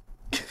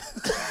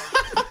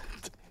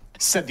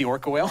 Said the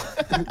orca whale.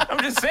 I'm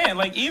just saying,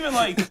 even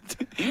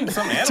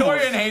some animals.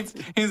 Torian hates,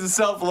 he's a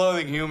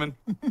self-loathing human.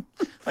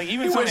 Like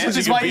even some Which animals,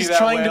 is why he's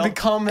trying to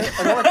become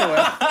an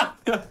orca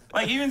whale.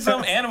 like even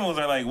some animals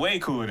are like way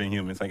cooler than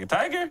humans. Like a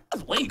tiger,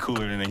 that's way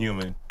cooler than a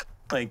human.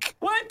 Like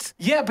what?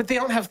 Yeah, but they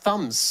don't have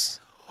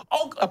thumbs.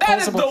 Oh, that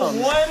is the Opposable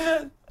thumbs.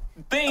 one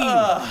thing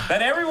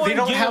that everyone They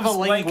don't gives, have a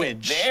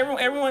language.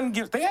 Everyone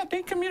gives.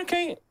 They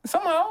communicate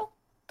somehow.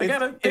 They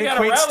gotta It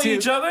rally equates to-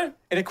 each other.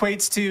 It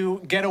equates to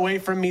get away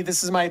from me.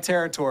 This is my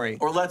territory.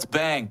 Or let's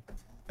bang.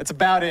 That's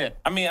about it.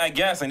 I mean, I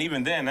guess, and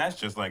even then, that's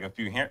just like a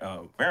few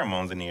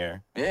pheromones in the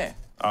air. Yeah.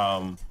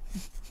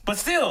 But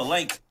still,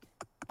 like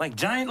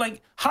giant,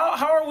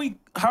 how are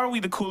we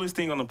the coolest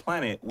thing on the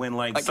planet when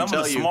some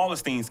of the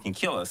smallest things can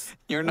kill us?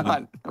 You're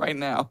not right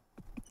now.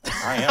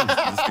 I am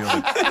just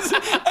feeling.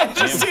 I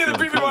just see the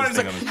preview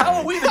monitor. Like, how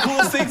are we the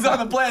coolest things on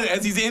the planet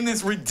as he's in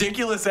this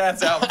ridiculous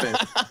ass outfit?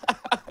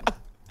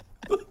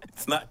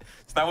 It's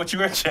not what you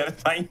were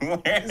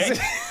wearing.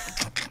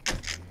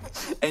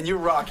 And you're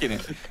rocking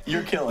it.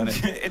 You're killing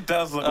it. It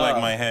does look like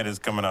my head is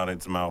coming out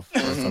its mouth or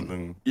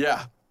something.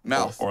 Yeah,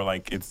 mouth. Or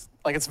like it's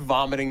Like it's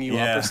vomiting you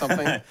up or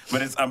something.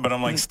 but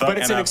I'm like stuck. But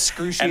it's and an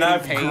excruciating and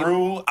I've pain.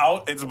 grew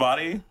out its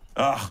body.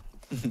 Ugh.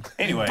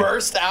 Anyway,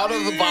 Burst out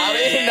of the body,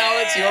 and now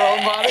it's your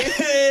own body.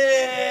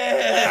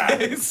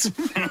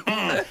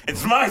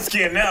 it's my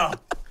skin now.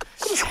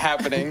 What's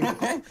happening?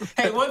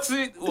 Hey, what's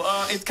it?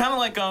 It's kind of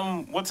like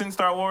what's in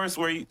Star Wars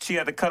where she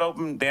had to cut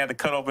open. They had to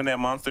cut open that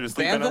monster to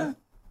sleep in him.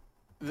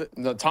 The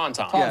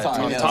Tauntaun.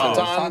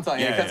 Tauntaun.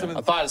 Yeah.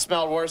 I thought it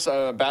smelled worse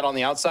bad on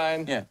the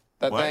outside. Yeah.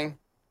 That What? thing.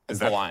 It's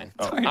that- the line.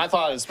 Oh. I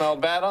thought it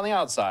smelled bad on the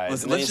outside.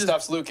 Listen, and then he let's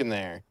stuffs Luke in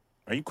there.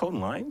 Are you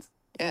quoting lines?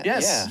 Yeah.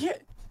 Yes. Yeah. Yeah.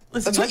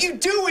 Listen, That's what you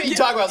do when you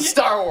talk about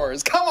Star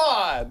Wars. Come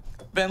on.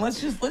 Ben,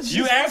 let's just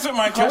You answered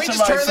my Can we question just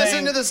by turn this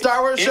saying into the Star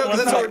Wars it show? Because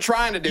was that's what the- we're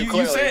trying to do, You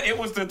clearly. said it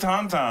was the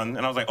Tauntaun, and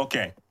I was like,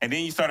 okay. And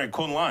then you started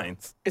quoting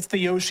lines. It's the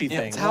Yoshi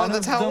thing.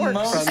 That's how it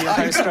works. From The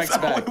Empire Strikes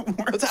Back.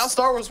 That's how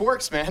Star Wars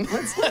works, man.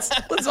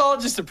 Let's all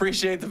just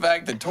appreciate the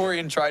fact that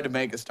Torian tried to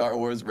make a Star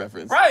Wars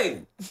reference.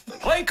 Right.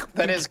 Like,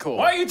 That is cool.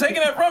 why are you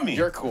taking that from me?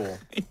 You're cool.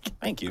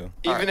 Thank you.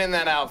 Even in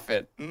that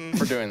outfit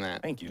for doing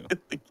that. Thank you.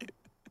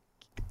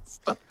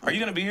 Are you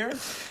going to be here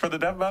for the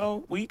Death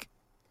Battle week?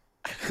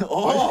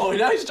 Oh,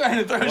 now he's trying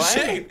to throw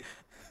shade.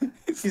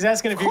 He's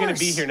asking if you're going to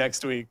be course. here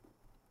next week.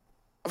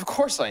 Of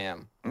course I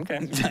am. Okay.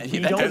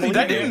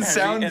 That didn't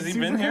sound Has he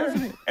been here?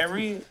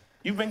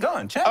 You've been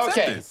gone. Chat said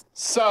Okay, this.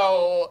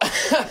 so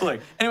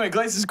Look, anyway,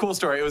 Glace's cool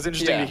story. It was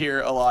interesting Yeah. to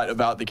hear a lot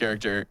about the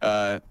character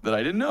that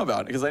I didn't know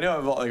about, because I know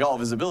of all of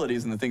his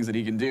abilities and the things that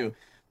he can do,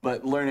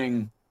 but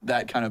learning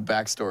that kind of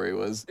backstory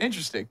was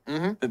interesting.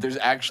 That there's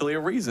actually a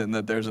reason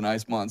that there's an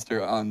ice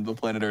monster on the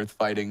planet Earth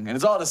fighting, and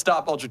it's all to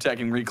stop Ultratech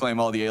and reclaim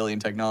all the alien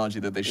technology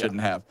that they shouldn't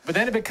have. But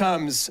then it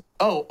becomes,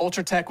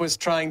 Ultratech was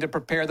trying to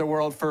prepare the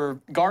world for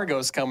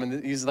Gargos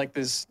coming. He's like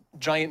this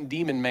giant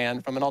demon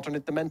man from an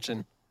alternate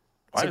dimension.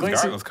 Why So did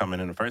Glace- Gargos come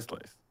in the first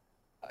place?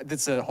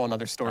 That's a whole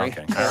other story.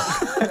 Okay.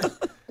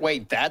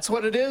 wait, that's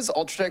what it is?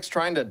 Ultratech's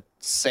trying to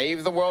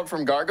save the world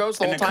from Gargos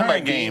the In whole the time by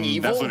current being game,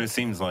 evil? that's what it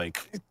seems like.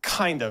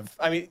 Kind of.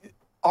 I mean,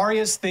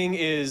 Arya's thing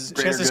is, she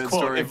Greater has this good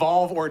quote, story.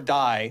 evolve or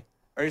die.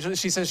 Or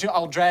she says,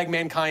 I'll drag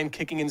mankind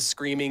kicking and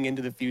screaming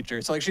into the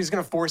future. So like she's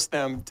going to force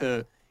them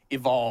to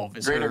evolve.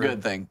 Is Greater her-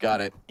 good thing.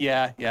 Got it.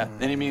 Yeah, yeah.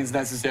 And he means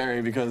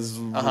necessary because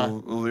the end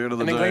of the And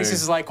then day. Glacius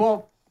is like,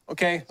 well,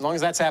 okay, as long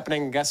as that's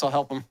happening, I guess I'll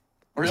help them.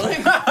 Really?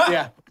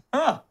 Yeah.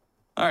 All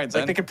right, Like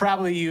then. they could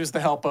probably use the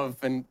help of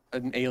an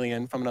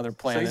alien from another So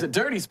planet. he's a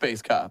dirty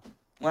space cop.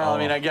 Well, I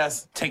mean, I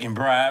guess. Taking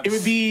bribes.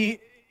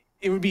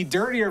 It would be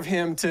dirtier of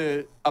him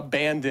to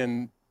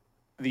abandon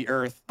the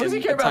Earth. What does he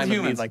in care a about time of need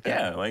humans? like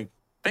that. Yeah, like,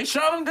 they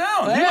shot him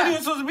down. He Yeah. wasn't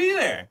even supposed to be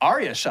there.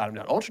 Arya shot him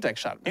down. Ultratech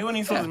shot him He down. wasn't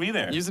even supposed to be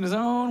there. Using his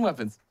own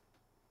weapons.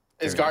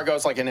 Is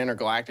Gargos like an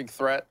intergalactic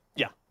threat?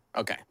 Yeah.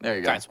 Okay. There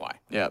you go. That's why.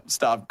 Yeah,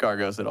 stop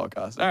Gargos at all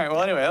costs. All right,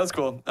 well, anyway, that's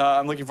cool.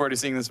 I'm looking forward to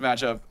seeing this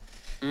matchup.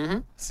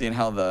 Seeing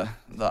how the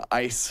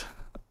ice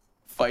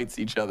fights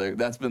each other.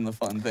 That's been the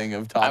fun thing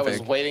of I topic.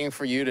 was waiting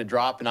for you to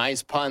drop an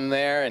ice pun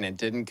there, and it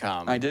didn't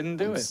come. I didn't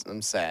do it.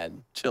 I'm sad.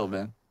 Chill,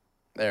 man.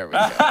 There we go.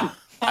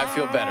 I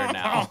feel better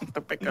now. To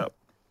pick up.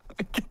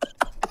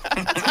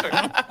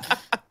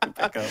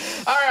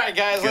 All right,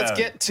 guys, let's Good.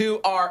 get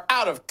to our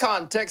out of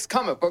context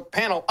comic book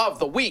panel of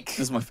the week. This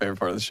is my favorite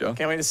part of the show.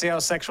 Can't wait to see how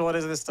sexual it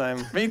is this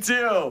time. Me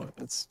too.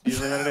 That's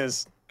usually what it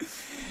is.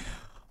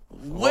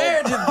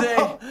 Where did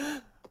they?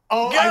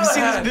 Oh, I've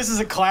seen God. this. This is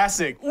a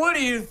classic. What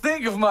do you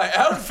think of my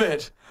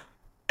outfit?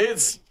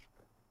 It's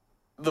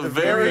the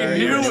very very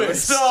newest.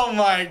 newest. Oh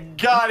my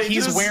God!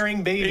 He's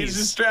wearing babies. He's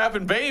just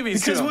strapping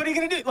babies. Because to him. what are you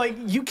gonna do? Like,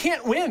 you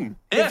can't win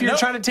Yeah, if you're no.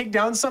 trying to take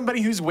down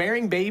somebody who's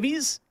wearing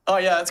babies. Oh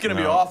yeah, that's gonna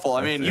be No, awful.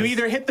 I that's mean, You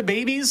either hit the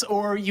babies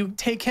or you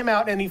take him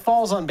out and he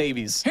falls on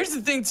babies. here's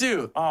the thing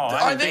too. Oh,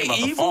 I Are didn't they think about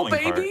the evil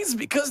falling part. babies?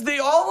 Because they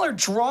all are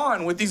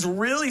drawn with these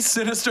really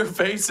sinister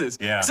faces.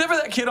 Yeah. Except for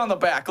that kid on the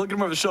back. Look at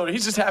him over the shoulder.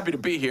 He's just happy to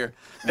be here.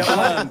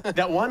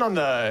 That one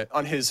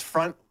on his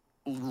front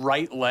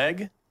right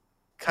leg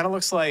kind of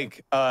looks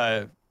like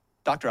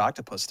Dr.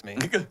 Octopus to me.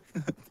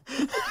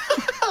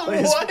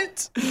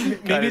 What?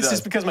 Maybe it's does.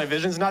 just because my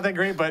vision's not that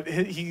great, but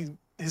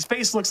his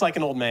face looks like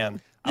an old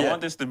man. I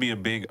want this to be a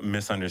big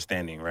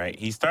misunderstanding, right?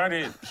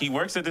 He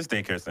works at this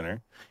daycare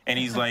center, and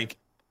he's like,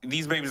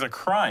 these babies are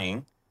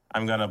crying.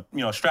 I'm gonna,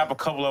 strap a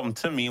couple of them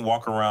to me,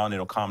 walk around,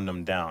 it'll calm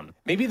them down.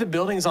 Maybe the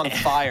building's on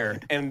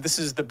fire, and this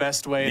is the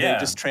best way Yeah. to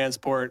just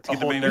transport a Get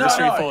the whole baby-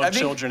 nursery No, full I of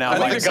think- children I out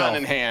think by With a himself. gun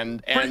in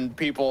hand and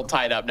people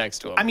tied up next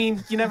to him. I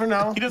mean, you never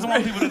know. He doesn't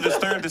want people to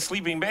disturb the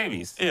sleeping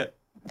babies. Yeah.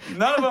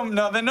 None of them.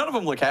 None of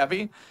them look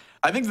happy.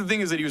 I think the thing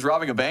is that he was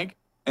robbing a bank,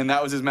 and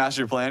that was his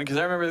master plan. Because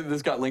I remember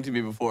this got linked to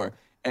me before,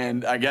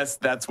 and I guess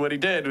that's what he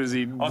did. Was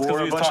he Oh, it's wore because a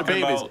he was bunch of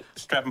talking babies? about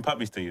strapping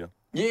puppies to you.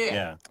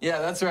 Yeah. Yeah.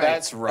 That's right.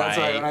 That's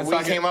right. When I was We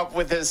talking- came up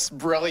with this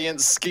brilliant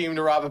scheme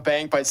to rob a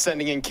bank by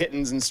sending in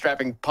kittens and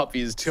strapping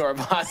puppies to our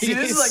bodies. See,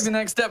 this is like the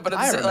next step, but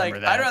I it's like remember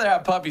that. I'd rather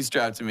have puppies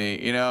strapped to me,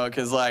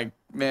 because like,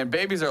 man,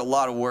 babies are a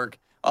lot of work.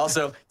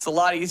 Also, it's a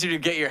lot easier to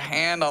get your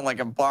hand on like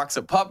a box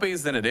of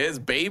puppies than it is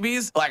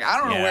babies. Like, I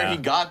don't know where Yeah. he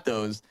got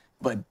those,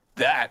 but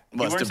that He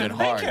must works have at been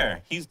the hard.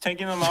 daycare. He's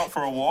taking them out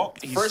for a walk.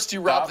 He's First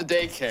you rob the stopped-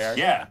 daycare.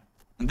 Yeah.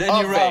 Then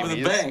of you rob the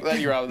babies, bank. Then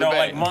you rob the No,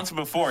 bank. like months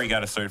before he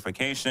got a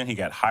certification, he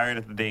got hired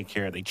at the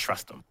daycare. They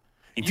trust him.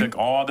 He took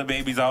all the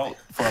babies out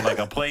for like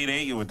a play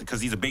date because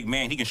he's a big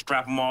man. He can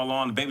strap them all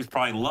on. The babies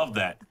probably love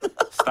that.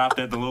 Stopped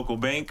at the local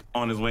bank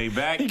on his way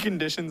back. He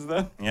conditions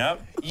them.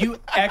 Yep. You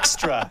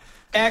extra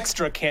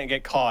can't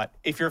get caught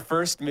if your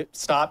first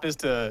stop is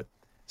to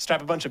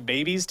strap a bunch of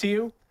babies to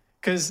you,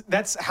 because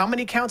that's how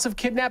many counts of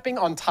kidnapping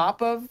on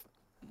top of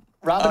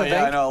robbing a bank?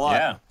 Yeah, I know a lot.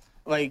 Yeah.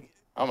 Like,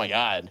 Oh my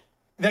God.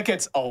 that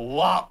gets a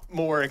lot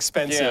more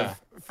expensive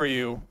for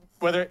you,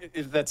 whether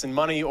if that's in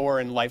money or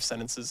in life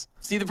sentences.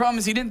 See, the problem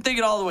is he didn't think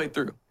it all the way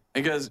through.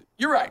 Because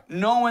you're right.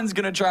 No one's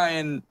going to try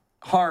and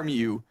harm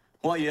you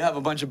while you have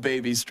a bunch of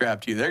babies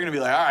strapped to you. They're going to be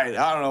like, all right,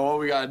 I don't know what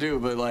we got to do,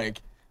 but,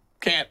 like,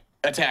 can't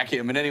attack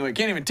him in any way.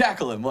 Can't even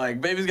tackle him. Like,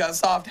 baby's got a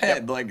soft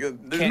head. Like, there's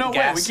Can't no way.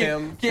 gas We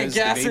him, can't 'cause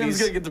gas the him. He's babies-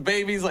 going to get the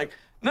babies. Like,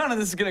 none of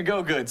this is going to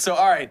go good. So,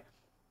 all right,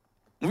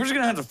 we're just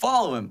going to have to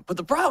follow him. But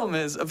the problem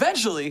is,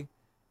 eventually,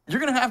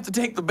 you're going to have to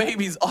take the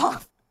babies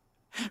off,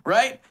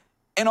 right?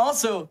 And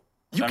also,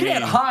 you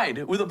can't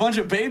hide with a bunch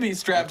of babies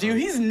strapped to you.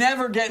 He's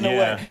never getting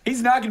away.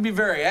 He's not going to be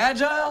very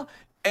agile,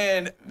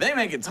 and they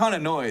make a ton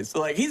of noise. So,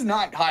 like, he's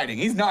not hiding.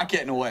 He's not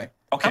getting away.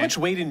 Okay. How much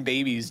weight in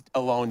babies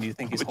alone do you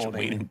think he's holding?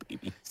 Waiting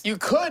babies. You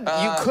could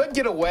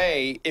get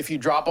away if you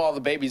drop all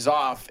the babies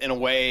off in a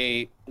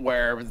way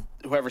where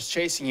whoever's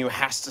chasing you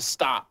has to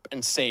stop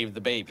and save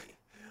the baby.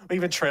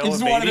 Leave a trail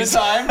Just of one at a babies.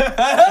 time.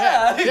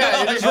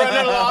 Yeah, you're just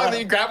running along, and then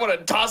you grab one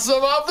and toss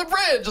them off the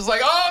bridge. It's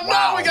like, oh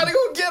no, we gotta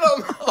go get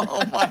them.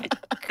 Oh, my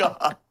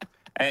God.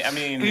 I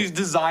mean, He's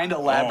designed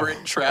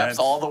elaborate traps that's-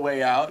 all the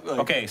way out. Like,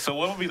 okay, so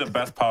what would be the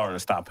best power to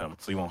stop him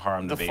so he won't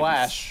harm the The babies?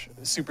 Flash,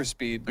 super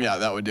speed. Yeah,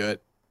 that would do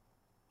it.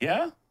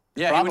 Yeah?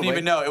 Yeah, Probably. he wouldn't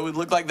even know. It would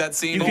look like that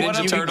scene But in what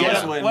Ninja if,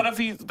 Turtles when... what if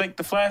he's like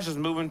the Flash is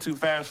moving too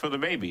fast for the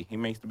baby? He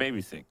makes the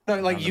baby sick. No,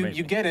 like Harm the you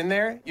baby. get in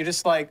there, you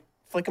just like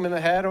flick him in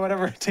the head or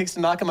whatever it takes to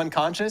knock him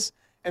unconscious,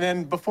 and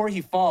then before he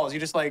falls, you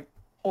just like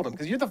hold him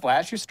because you're the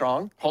Flash, you're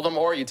strong. Hold them,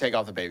 or you take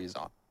off the babies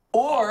off.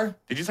 Or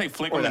Did you say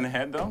flick him in the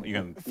head though? You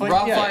can. Flick-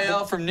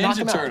 Raphael from knock Ninja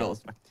him out.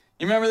 Turtles.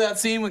 You remember that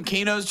scene when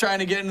Kano's trying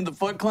to get into the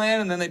Foot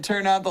Clan and then they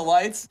turn out the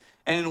lights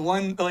and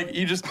one, like,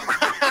 you just...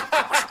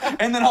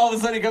 and then all of a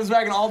sudden he comes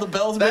back and all the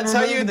bells have been That's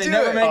how removed you and they do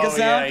never it. make a Oh,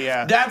 sound.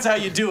 yeah. That's how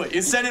you do it.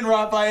 You send in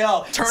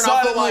Raphael. Turn off the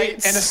suddenly-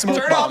 lights. And a smoke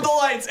Turn bomb. off the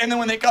lights, and then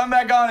when they come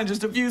back on in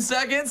just a few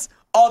seconds,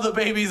 all the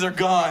babies are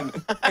gone,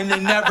 and they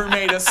never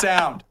made a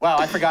sound. Wow,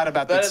 I forgot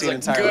about that, That is scene a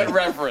entirely. good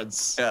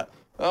reference. Yeah.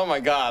 Oh my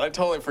God, I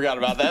totally forgot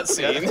about that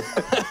scene. I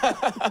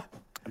think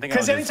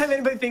Because I'll just- anytime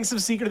anybody thinks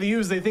of Secret of the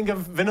Ooze, they think of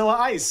Vanilla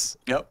Ice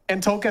Yep.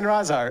 and Token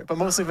Razar, but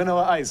mostly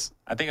Vanilla Ice.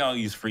 I think I'll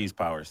use freeze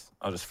powers.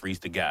 I'll just freeze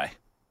the guy.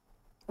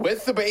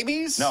 With the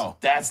babies? No,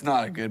 That's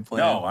not a good plan.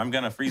 no, I'm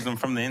gonna freeze him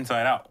from the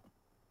inside out.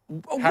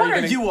 What How are you are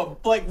gonna- you, a,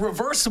 like,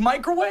 reverse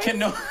microwave? Can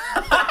no.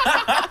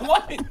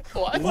 What?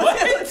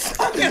 What?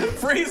 I'm gonna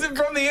freeze it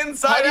from the How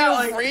inside do out.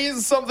 you Like,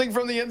 freeze something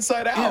from the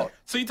inside out?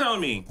 So you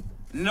telling me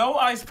no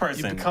ice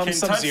person become can touch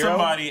Sub-Zero?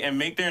 somebody and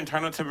make their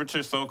internal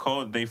temperature so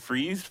cold they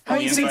freeze from How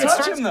the you see inside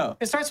touch out? him, though?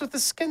 It starts with the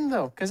skin,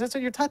 though, because that's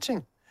what you're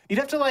touching. You'd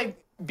have to, like,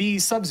 be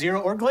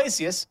Sub-Zero or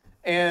Glacius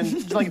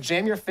and, like,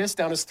 jam your fist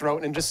down his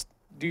throat and just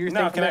do your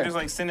No, thing can from I there. just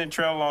like send a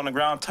trail on the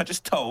ground, touch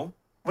his toe?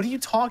 What are you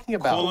talking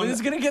about? Pull him-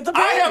 Who's gonna get the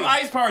baby? I have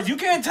ice powers. You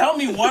can't tell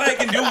me what I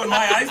can do with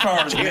my ice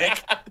powers,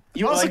 Nick.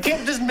 You also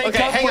can't just make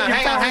Okay, up hang what on, your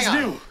hang on, powers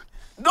hang on. do.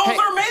 Those Hey.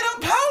 are made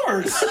up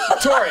powers.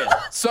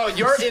 Torian, so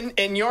you're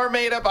in your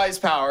made up ice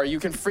power, you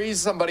can freeze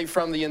somebody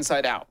from the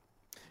inside out.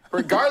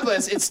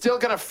 Regardless, it's still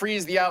gonna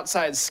freeze the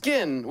outside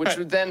skin, which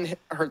would then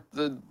hurt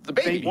the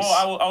babies.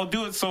 Well, I'll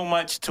do it so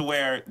much to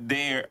where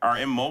they are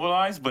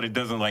immobilized, but it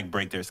doesn't like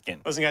break their skin.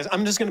 Listen, guys,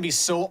 I'm just going to be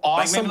so Like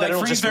awesome maybe that like it'll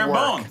freeze just their work.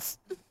 bones.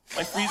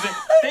 Like freeze it.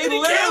 They He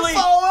literally can't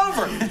fall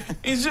over.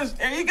 He's just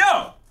there. You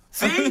go.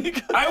 See,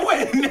 I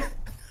win.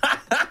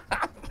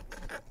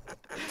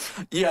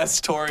 Yes,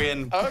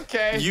 Torian.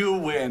 Okay. You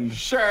win.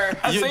 Sure.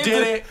 You saved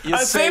did the- it. You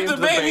I saved the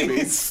babies.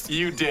 babies.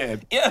 You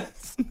did.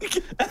 Yes.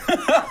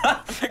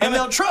 And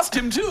they'll trust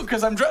him too,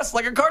 because I'm dressed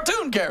like a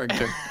cartoon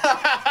character.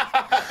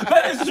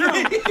 That is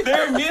true.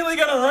 They're immediately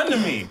gonna run to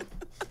me.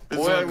 This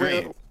is so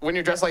great. When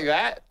you're dressed like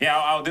that,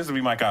 Yeah, this will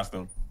be my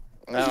costume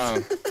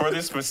for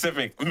this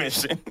specific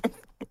mission.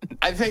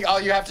 I think all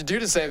you have to do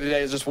to save the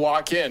day is just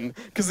walk in,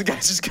 because the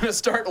guy's just gonna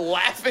start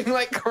laughing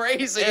like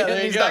crazy, Yeah, there and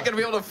you he's go. not gonna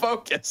be able to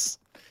focus.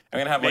 I'm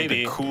gonna have like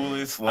Maybe. the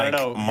coolest I like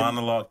don't know.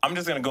 monologue. I'm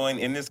just gonna go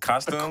in this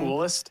costume.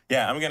 Coolest?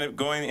 Yeah, I'm gonna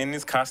go in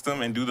this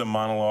costume and do the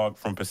monologue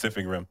from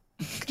Pacific Rim.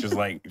 Just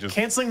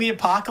Canceling the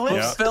apocalypse?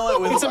 Yeah. Fill it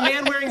with It's a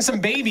man wearing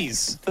some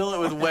babies. fill it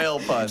with whale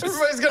puns.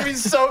 Everybody's gonna be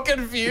so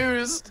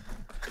confused.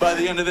 By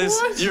the end of this,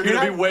 you're You're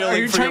gonna be not- wailing are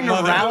you for your trying to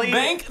mother. rally?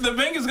 the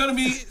bank is gonna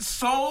be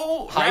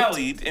so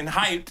rallied and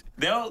hyped.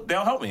 They'll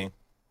help me.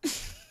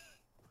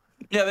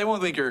 Yeah, they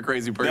won't think you're a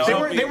crazy person. They No.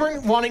 weren't, they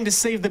weren't wanting to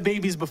save the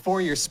babies before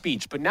your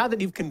speech, but now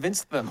that you've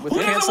convinced them with Who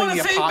doesn't canceling want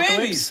the to save apocalypse,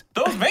 babies?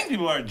 Those bank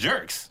people are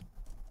jerks.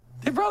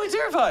 They're probably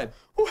terrified.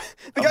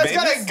 The guy's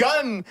got a babies?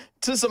 gun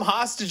to some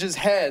hostages'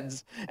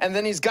 heads, and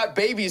then he's got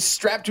babies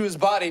strapped to his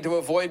body to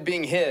avoid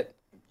being hit.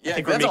 Yeah, I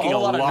think we're that's making a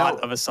whole lot, of note.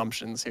 of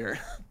assumptions here.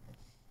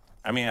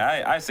 I mean,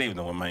 I saved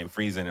them with my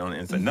freezing on the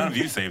inside. None of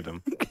you saved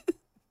them.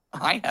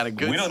 I had a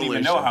good We don't solution.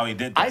 even know how he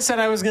did that. I said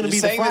I was going to You're be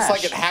the saying Flash. this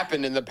like it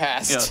happened in the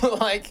past. Yeah.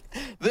 Like,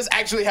 this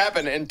actually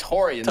happened, and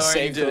Torian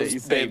saved did it. those You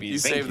saved- babies. You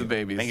Thank saved you. the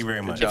babies. Thank you very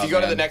Good much. job, If you go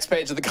to man. the next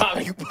page of the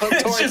comic book,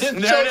 Torian Just-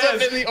 shows there it up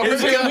is. in the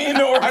It's gonna be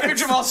in Orca. the I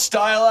picture him all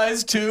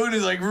stylized too, and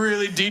he's like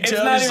really detailed.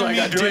 It's not He's even like,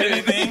 me I doing did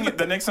it. anything.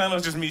 The next time it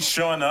was just me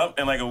showing up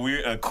in like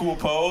a cool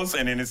pose,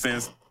 and then it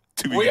says,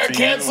 "To be We are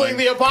continued." canceling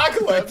the Like,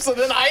 apocalypse, and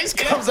then ice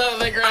comes out of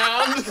the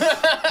ground.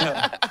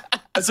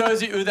 So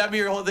would that be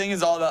your whole thing?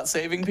 Is all about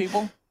saving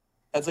people?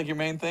 That's like your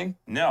main thing.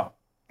 No,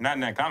 not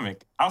in that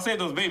comic. I'll save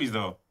those babies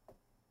though.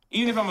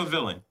 Even if I'm a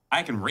villain,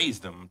 I can raise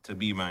them to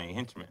be my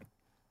henchmen.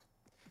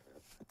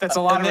 That's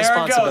a lot And of there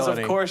it responsibility.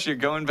 goes. Of course, you're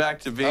going back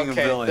to being a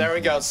Okay, villain. there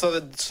we go. So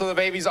the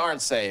babies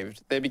aren't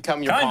saved; they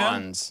become your Kinda.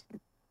 pawns.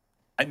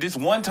 This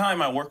one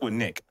time I work with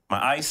Nick.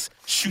 My ice,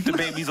 shoot the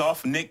babies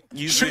off. Nick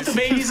uses Shoot the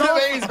babies The off.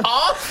 babies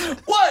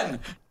off. 1,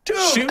 2,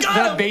 Shoot got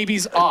the him!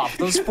 babies off.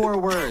 Those 4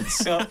 words.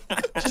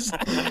 Just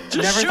Never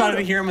shoot thought him.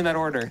 to hear them in that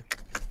order.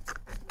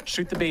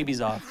 Shoot the babies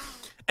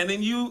off. And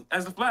then you,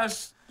 as the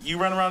Flash, you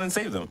run around and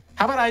save them.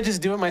 How about I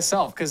just do it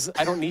myself? Because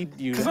I don't need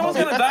you. Because to someone's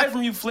help. gonna die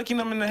from you flicking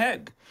them in the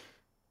head.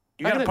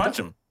 You I'm gotta gonna punch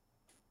die.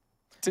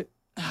 them.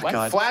 What?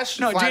 God. Flash?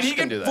 No, Flash dude, he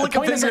can do that. flick a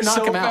point is finger to knock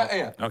so him out. fast.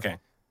 Yeah. Okay.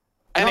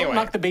 I don't Anyway,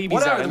 knock the babies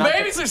Whatever. out. The Knock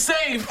babies are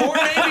saved, or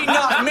maybe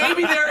not.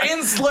 Maybe they're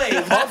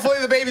enslaved. Hopefully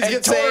the babies At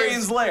get Torian's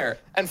saved. lair.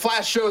 And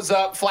Flash shows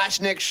up.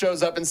 Flash Nick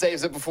shows up and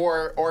saves it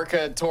before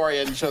Orca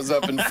Torian shows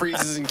up and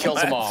freezes and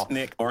kills them all.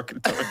 Nick or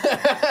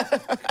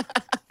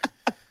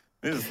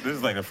This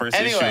is like the first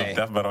issue Anyway. of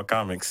Death Battle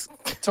Comics.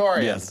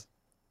 Torian, Yes.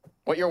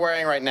 what you're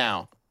wearing right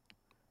now,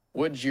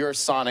 would your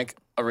Sonic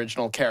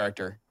original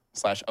character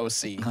 /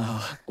 OC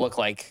look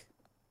like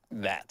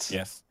that?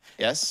 Yes.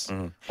 Yes?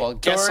 Mm-hmm. Well,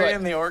 guess Torian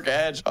what? the Orca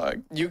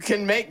Hedgehog. You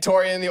can make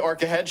Torian the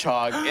Orca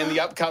Hedgehog in the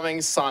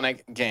upcoming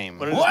Sonic game.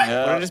 Would it What?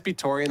 Just, would it just be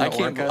Tori and the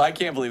Orca? I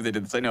can't believe they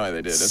did this. I know how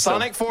they did. It's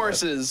Sonic so,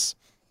 Forces,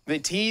 they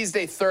teased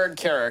a third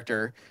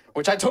character,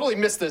 which I totally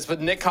missed this, but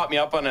Nick caught me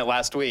up on it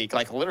last week,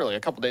 like literally a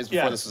couple days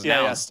before Yeah, this was yeah,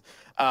 yeah. announced.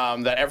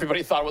 That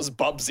everybody thought was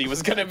Bubsy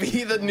was going to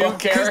be the new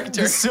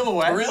character. The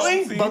silhouette.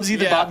 Really? Bubsy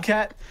the Yeah.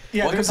 Bobcat?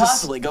 Yeah, What could there's this-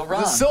 possibly go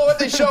wrong? The silhouette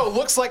they show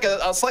looks like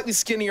a slightly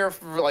skinnier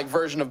like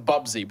version of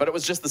Bubsy, but it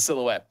was just the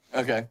silhouette.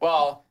 Okay.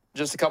 Well,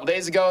 just a couple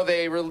days ago,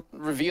 they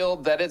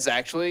revealed that it's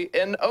actually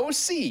an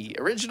OC,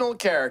 original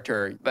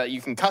character that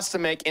you can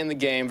custom make in the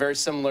game, very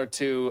similar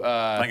to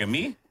Like a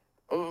me?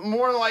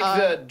 more like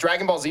the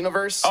Dragon Ball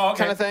Xenoverse Oh, okay.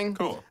 kind of thing.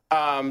 Cool.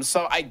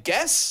 So I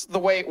guess the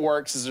way it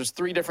works is there's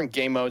 3 different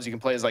game modes. You can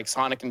play as like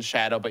Sonic and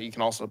Shadow, but you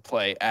can also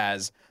play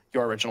as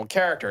your original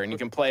character, and you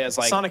can play as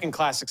like Sonic and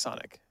Classic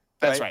Sonic.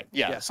 That's right.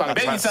 Yeah, Sonic.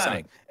 Baby Classic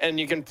Sonic. And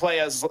you can play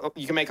as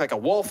you can make like a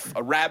wolf,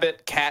 a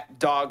rabbit, cat,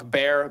 dog,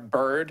 bear,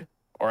 bird,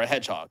 or a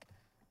hedgehog.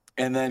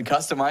 And then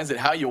customize it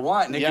how you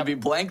want. And it Yep. could be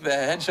Blank the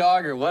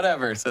Hedgehog or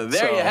whatever. So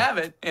there So- you have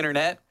it,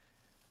 Internet.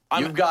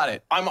 You've got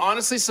it. I'm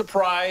honestly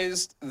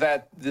surprised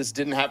that this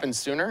didn't happen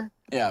sooner.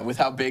 Yeah, with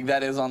how big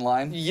that is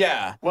online.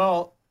 Yeah.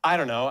 Well, I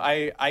don't know.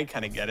 I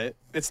kind of get it.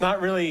 It's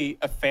not really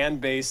a fan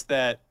base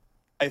that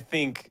I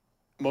think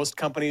most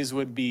companies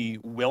would be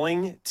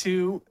willing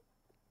to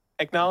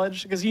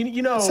acknowledge. Because,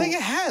 you know, Sega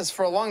has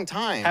for a long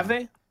time. have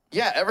they?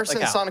 Yeah, ever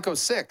since how? Sonic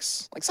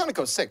 06. Like Sonic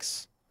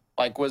 06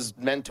 like was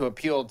meant to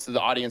appeal to the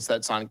audience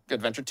that Sonic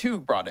Adventure 2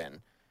 brought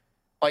in.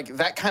 Like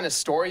that kind of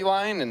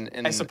storyline and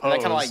I that suppose.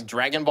 kind of like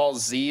Dragon Ball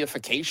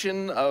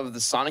Z-ification of the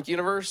Sonic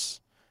universe.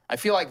 I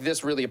feel like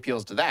this really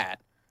appeals to that.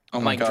 Oh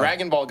my Like God.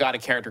 Dragon Ball got a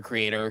character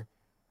creator.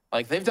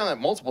 Like they've done that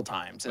multiple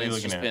times, and What are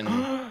it's you just looking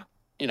been,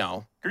 you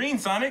know, Green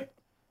Sonic?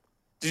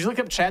 Did you look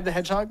up Chad the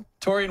Hedgehog?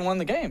 Torian won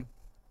the game.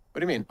 What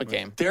do you mean? what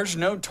game? There's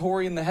no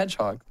Torian the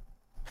Hedgehog.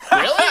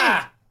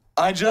 Really?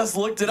 I just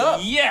looked it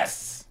up.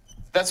 Yes!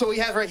 That's what we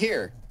have right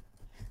here.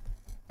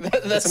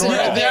 That's an it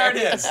orca. right There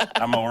it is.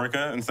 I'm a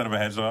orca instead of a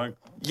hedgehog.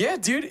 Yeah,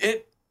 dude.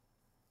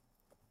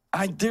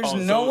 There's Oh,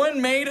 no so-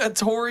 one made a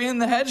Torian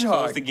the So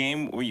Hedgehog. it's the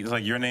game where it's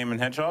like your name and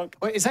hedgehog?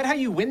 Wait, is that how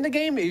you win the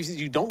game?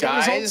 You don't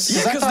Guys. get results? Yeah,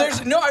 'Cause I because thought-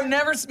 there's no. I've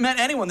never met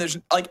anyone. There's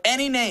like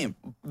any name,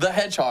 the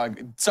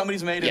Hedgehog.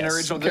 Somebody's made an Yes.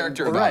 original The-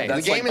 character. About. right. it. The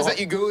That's game like is the that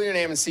you Google your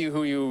name and see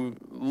who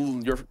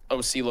your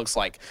OC looks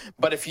like.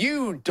 But if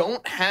you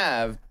don't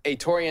have a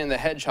Torian the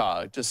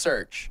Hedgehog to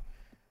search,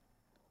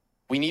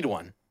 we need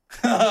one.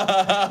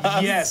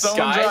 Yes, Someone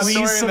Guys, draw please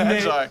Torian the submit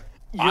Hedgehog.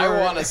 I your-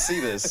 want to see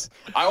this.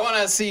 I want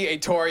to see a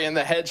Torian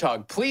the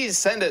Hedgehog. Please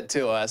send it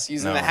to us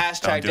using No, the don't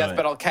hashtag do it.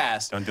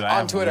 DeathBattleCast Don't do it. I on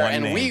have Twitter, one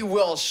and name. we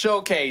will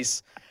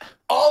showcase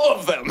all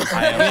of them. Yeah,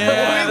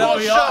 we that'll will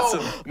be show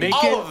awesome. Make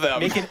all it, of them.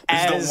 Make it This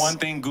as is the one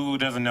thing Google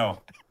doesn't know.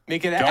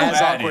 make it Don't as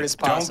add awkward it. as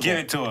possible. Don't give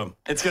it to him.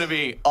 It's gonna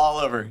be all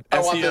over. I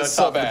want SEO this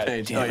so top of the bad.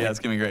 page. Oh yeah, it's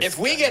gonna be great. If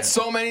we get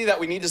so many that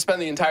we need to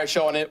spend the entire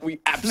show on it, we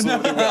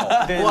absolutely will.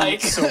 Then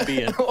Like, so be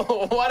it.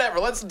 whatever,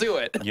 let's do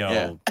it. Yo,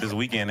 Yeah. this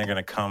weekend they're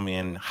gonna come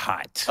in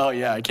hot. oh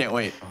yeah, I can't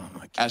wait. Oh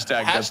my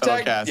Hashtag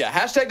DeathBattleCast. Yeah,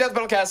 hashtag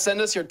DeathBattleCast.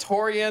 Send us your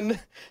Torian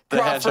The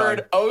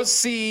Crawford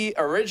OC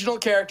original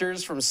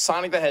characters from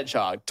Sonic the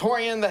Hedgehog.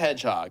 Torian the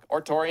Hedgehog,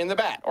 or Torian the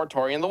Bat, or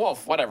Torian the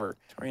Wolf, whatever.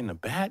 Torian the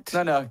Bat?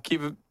 No,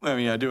 keep it. I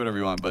mean, yeah, do whatever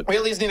you want, but We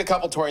at least need a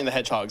couple Torian the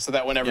Hedgehogs so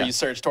that whenever you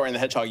search Torian the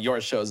Hedgehog,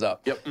 yours shows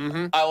up. Yep.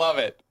 I love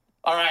it.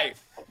 All right.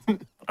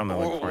 I'm not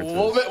looking forward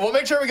to this. We'll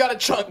make sure we got a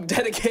chunk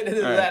dedicated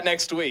to that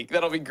next week.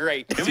 That'll be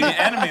great. We can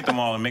animate them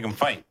all and make them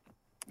fight.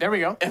 There we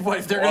go.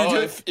 if they're gonna do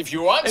it, if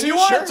you want to, if you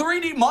want sure. to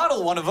 3D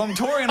model one of them,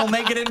 Torian will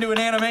make it into an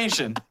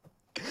animation.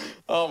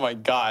 Oh my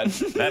God.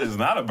 That is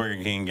not a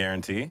Burger King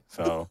guarantee.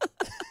 So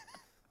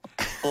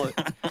Well,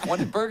 what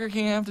did Burger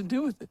King have to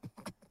do with it?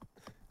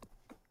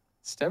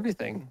 It's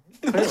everything.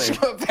 Clearly.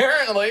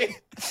 Apparently.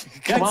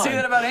 Can't on. say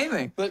that about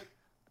anything. But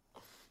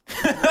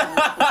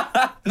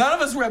None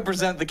of us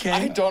represent the king.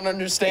 I don't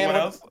understand.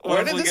 what else?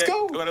 Where did this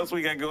go? What else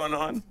we got going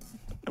on?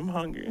 I'm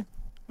hungry.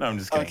 No, I'm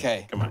just kidding.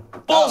 Okay. Come on.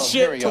 here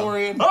Bullshit, we go.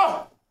 Torian.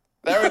 Oh!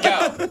 There we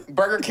go.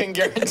 Burger King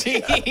guarantee.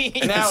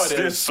 Now it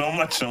There's is. so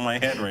much on my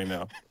head right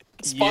now.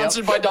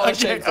 Sponsored by Dollar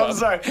Shave Club. I'm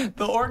sorry.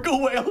 The Orca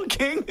Whale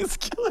King is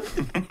killing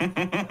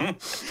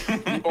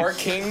me. Or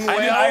King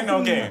Whale. I know,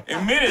 okay.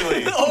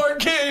 Admittedly, Orca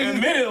King.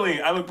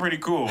 admittedly, I look pretty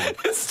cool.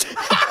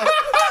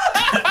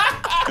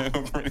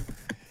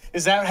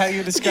 Is that how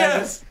you describe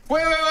Yes.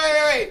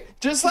 Wait.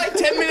 Just like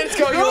 10 minutes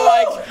ago, you were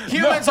like,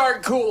 humans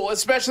aren't cool,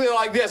 especially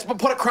like this, but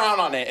put a crown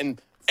on it.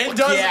 And It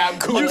does. Yeah, I'm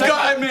cool. You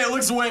got to admit, it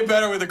looks way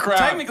better with a crown.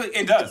 Technically,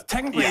 it does.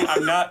 Technically,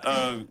 I'm not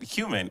a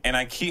human, and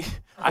I keep.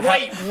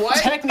 Wait, what?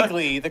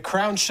 Technically, the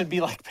crown should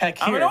be like back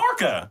here. I'm an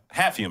orca,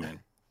 half human.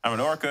 I'm an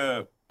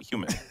orca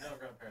human.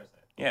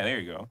 Yeah, there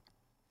you go.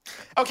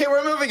 Okay,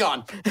 we're moving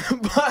on.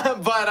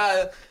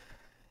 but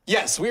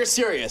yes, we're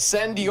serious.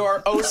 Send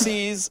your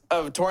OCs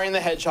of Torian the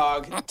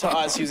Hedgehog to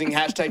us using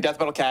hashtag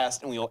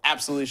DeathBattleCast, and we will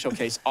absolutely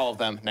showcase all of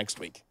them next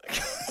week.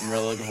 I'm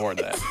really looking forward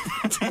to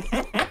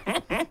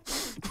that.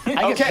 I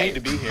get Okay. paid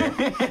to be here.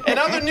 In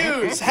other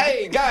news,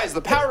 hey guys,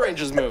 the Power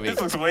Rangers movie.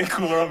 This looks way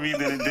cooler on me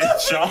than it did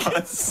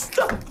Sean's.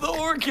 The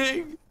Orca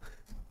King.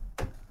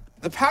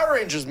 The Power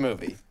Rangers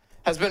movie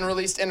has been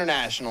released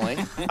internationally.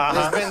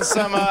 There's been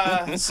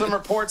some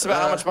reports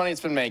about how much money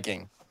it's been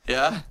making.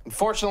 Yeah.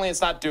 Unfortunately,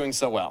 it's not doing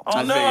so well.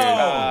 Oh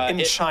no!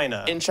 In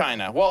China. In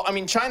China. Well, I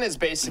mean, China is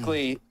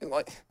basically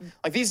like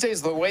these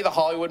days the way the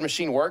Hollywood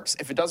machine works.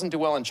 If it doesn't do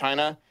well in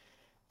China,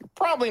 you're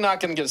probably not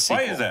going to get a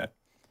sequel. Why is that?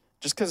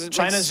 Just because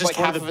China's makes, just like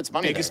one half of of the its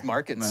money biggest there.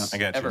 markets I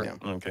got you. ever.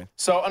 Yeah. Okay.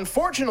 So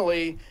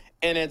unfortunately,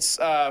 in its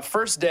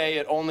first day,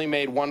 it only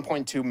made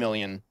 $1.2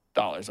 million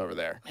over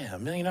there. Man,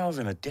 $1 million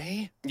in a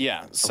day?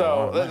 Yeah, lot of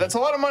so money. that's a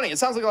lot of money. It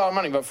sounds like a lot of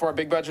money, but for a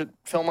big budget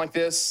film like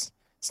this,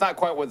 it's not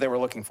quite what they were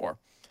looking for.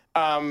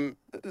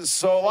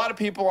 So a lot of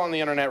people on the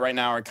internet right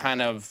now are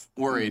kind of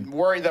Worried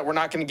that we're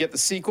not going to get the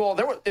sequel.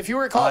 If you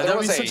recall, there that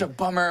would was be such a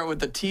bummer with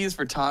the tease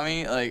for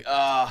Tommy. Like,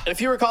 if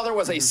you recall, there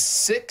was a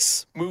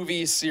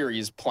 6-movie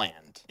series planned.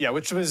 Yeah,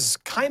 which was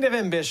kind of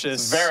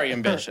ambitious. Very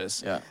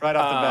ambitious. yeah. Right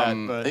off the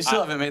bat. But, They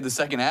still haven't made the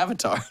second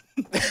Avatar.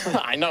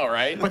 I know,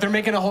 right? but they're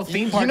making a whole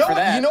theme You park know, for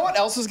that. you know what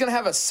else is going to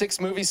have a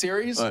 6-movie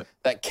series? What?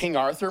 That King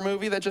Arthur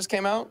movie that just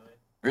came out.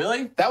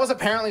 Really? That was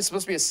apparently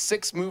supposed to be a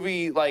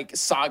 6-movie like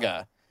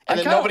saga, and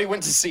then kinda- nobody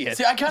went to see it.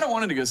 See, I kind of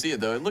wanted to go see it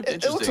though. It looked It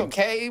interesting. looks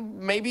okay.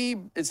 Maybe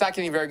it's not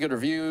getting very good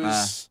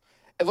reviews.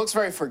 It looks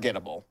very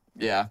forgettable.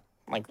 Yeah.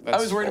 Like I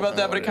was worried about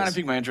that, but it kind of of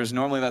piqued my interest.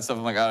 Normally that stuff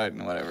I'm like, all right,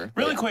 whatever.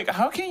 Really quick,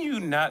 how can you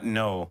not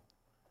know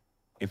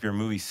if your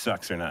movie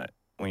sucks or not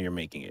when you're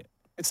making it?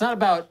 It's not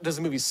about does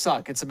the movie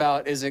suck. It's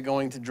about is it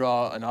going to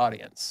draw an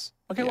audience.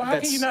 Okay, well, how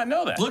can you not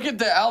know that? Look at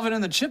the Alvin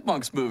and the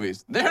Chipmunks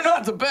movies. They're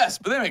not the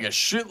best, but they make a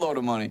shitload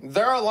of money.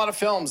 There are a lot of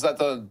films that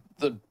the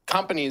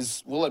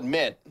companies will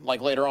admit,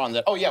 like later on,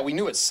 that, oh yeah, we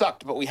knew it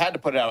sucked, but we had to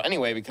put it out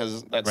anyway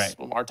because that's Right.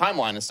 our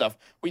timeline and stuff.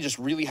 We just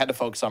really had to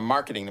focus on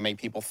marketing to make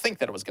people think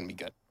that it was going to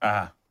be good.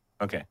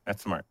 Okay,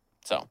 that's smart.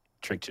 So,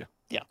 Tricked you.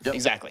 yeah, Yep.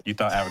 exactly. You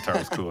thought Avatar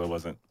was cool. It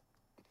wasn't.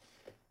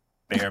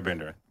 The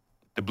Airbender.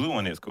 The blue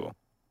one is cool.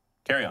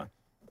 Carry on.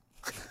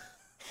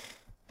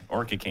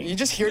 Orca King. You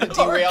just here to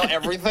derail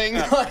everything.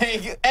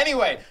 Like,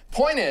 anyway,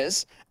 point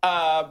is,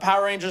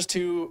 Power Rangers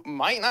 2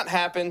 might not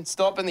happen.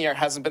 Still up in the air.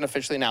 Hasn't been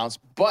officially announced.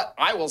 But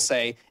I will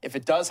say, if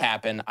it does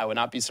happen, I would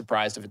not be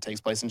surprised if it takes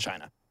place in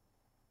China.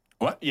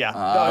 What? Yeah,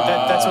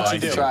 that's what I you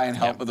do. Try and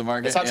help with the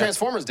market. That's how yeah.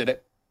 Transformers did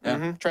it.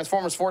 Yeah.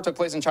 Transformers 4 took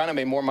place in China,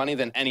 made more money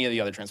than any of the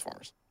other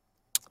Transformers.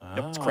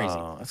 It's crazy.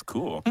 Oh, that's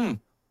cool.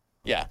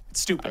 Yeah. It's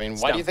stupid. I mean,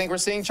 It's why do dumb. you think we're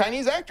seeing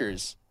Chinese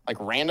actors like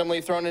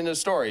randomly thrown into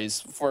stories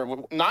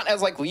for not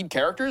as like lead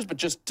characters, but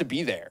just to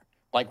be there,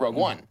 like Rogue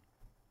One?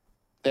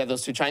 They had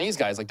those 2 Chinese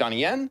guys, like Donnie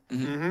Yen,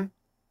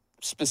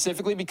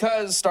 specifically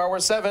because Star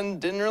Wars 7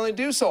 didn't really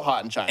do so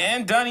hot in China.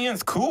 And Donnie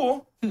Yen's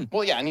cool.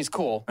 Well, yeah, and he's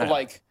cool, but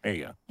like There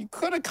you go. you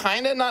could have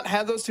kind of not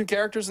had those 2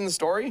 characters in the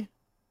story.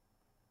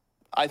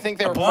 I think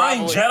they were blind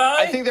probably. Jedi?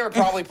 I think they were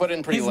probably put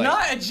in pretty He's late.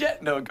 not a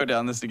jet. No, go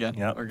down this again.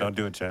 Yep, We're don't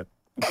good. do it, Chet.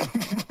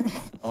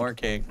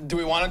 Okay. Do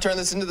we want to turn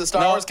this into the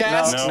Star Wars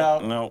cast?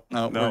 No,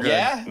 we're good.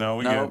 Yeah? No,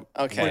 we No.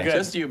 good. Okay. We're good.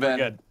 Just you, Ben.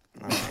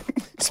 We're good.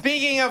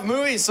 Speaking of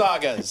movie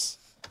sagas,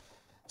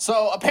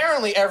 So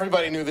apparently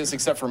everybody knew this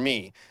except for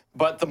me.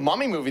 But the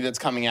Mummy movie that's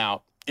coming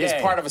out is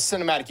part of a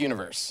cinematic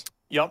universe.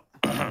 Yep.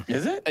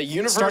 Is it? A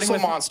Universal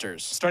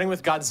Monsters. Starting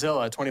with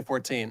Godzilla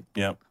 2014.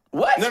 Yep.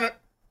 What? No.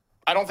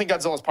 I don't think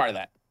Godzilla's part of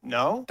that.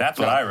 No? That's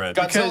what I read.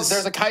 Godzilla,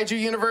 there's a kaiju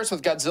universe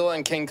with Godzilla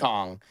and King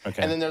Kong.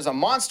 Okay. And then there's a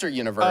monster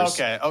universe.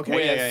 Okay.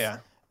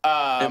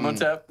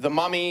 With, the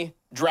Mummy,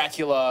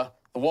 Dracula,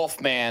 the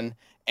Wolfman,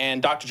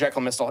 and Dr. Jekyll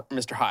and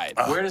Mr. Hyde.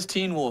 Where does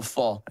Teen Wolf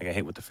fall? Like, I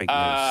hate with the fake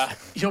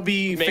news. He'll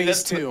be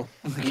phase 2.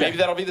 Maybe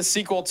that'll be the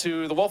sequel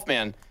to the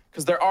Wolfman.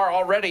 Because there are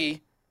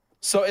already...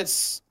 So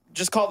it's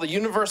just called the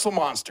Universal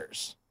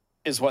Monsters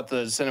is what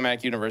the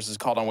cinematic universe is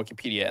called on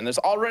Wikipedia. And there's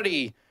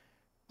already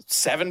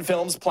 7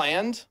 films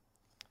planned.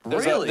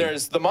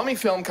 There's the Mummy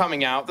film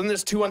coming out. Then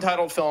there's 2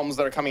 untitled films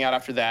that are coming out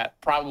after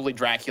that. Probably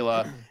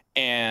Dracula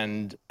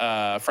and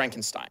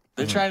Frankenstein.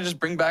 They're trying to just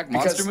bring back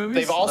monster movies?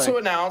 They've also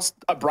announced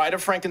a Bride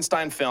of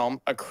Frankenstein film,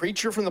 a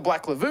Creature from the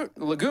Black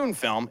Lagoon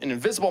film, an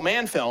Invisible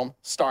Man film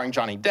starring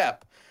Johnny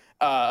Depp,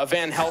 a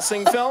Van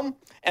Helsing film,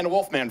 and a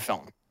Wolfman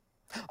film.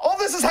 All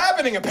this is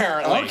happening,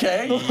 apparently.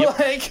 Okay.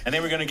 Like, and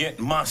then we're going to get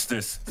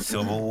Monsters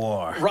Civil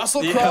War.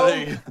 Russell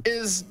Crowe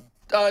is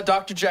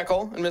Dr.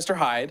 Jekyll and Mr.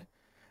 Hyde.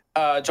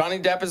 Johnny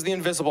Depp is the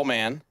Invisible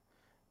Man.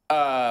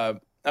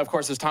 Of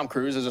course, there's Tom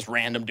Cruise as this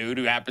random dude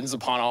who happens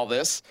upon all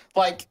this.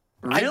 Like,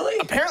 really?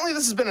 Apparently,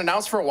 this has been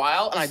announced for a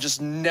while, and I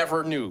just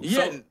never knew.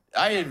 Yeah,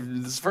 this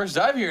is the first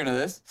I've heard of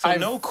this. So I've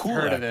no cool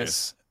heard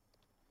actors.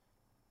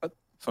 of this.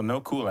 So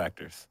no cool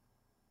actors.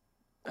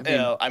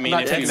 I mean,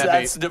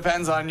 that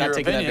depends on your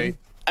opinion.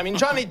 I mean,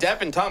 Johnny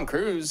Depp and Tom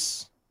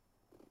Cruise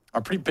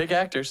are pretty big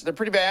actors. They're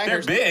pretty big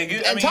actors. They're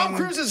big. And Tom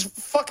Cruise is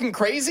fucking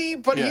crazy,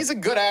 but he's a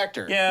good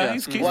actor. Yeah,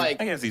 he's cool.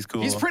 Like, I guess he's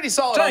cool. He's pretty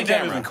solid Johnny on Depp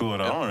camera. isn't cool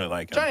at all. I don't really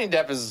like him. Johnny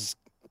Depp is...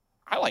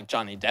 I like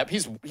Johnny Depp.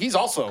 He's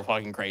also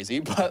fucking crazy,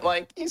 but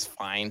like he's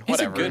fine. He's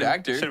Whatever. a good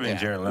actor. Should have been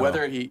Jared Leto.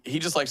 Whether he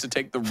just likes to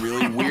take the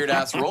really weird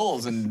ass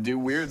roles and do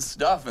weird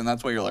stuff, and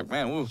that's why you're like,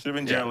 man, woo. Should have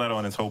been Jared Leto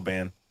and his whole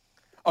band.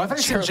 Oh, I thought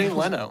you said Jay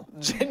Leno.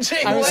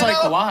 Jay I was Leno?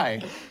 like,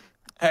 why?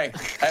 Hey,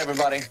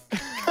 everybody,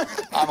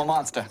 I'm a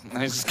monster.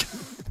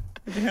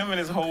 Him and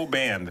his whole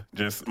band,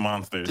 just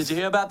monsters. Did you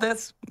hear about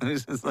this?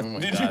 He's just like, Oh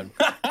my God.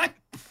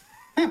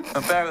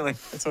 apparently,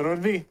 That's what it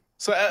would be.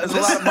 So there's a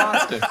lot of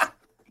monsters.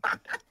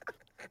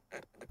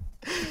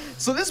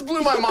 So this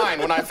blew my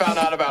mind when I found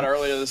out about it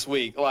earlier this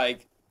week.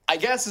 Like, I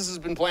guess this has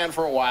been planned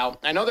for a while.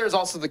 I know there's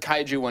also the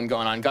kaiju one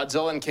going on,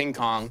 Godzilla and King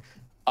Kong.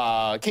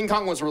 King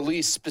Kong was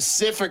released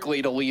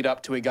specifically to lead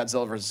up to a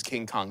Godzilla vs.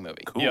 King Kong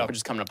movie, which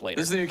is coming up later.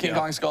 This is the new King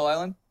Kong Skull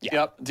Island? Yeah.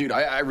 Yep. Dude,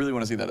 I really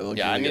want to see that. It looks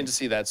I really need good. to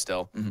see that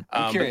still.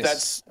 I'm curious but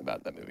that's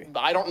about that movie.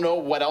 I don't know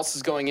what else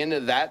is going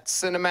into that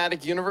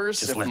cinematic universe.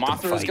 Just if let them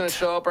Mothra is going fight. to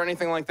show up or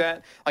anything like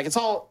that. Like, it's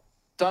all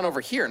done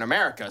over here in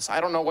America, so I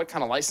don't know what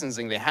kind of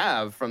licensing they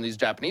have from these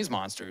Japanese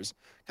monsters.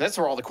 'Cause that's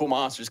where all the cool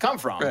monsters come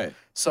from. Right.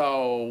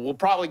 So we'll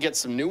probably get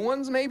some new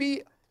ones,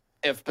 maybe.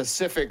 If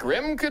Pacific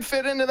Rim could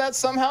fit into that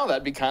somehow,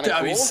 that'd be kind of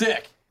cool. That'd be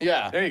sick.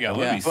 Yeah. There you go.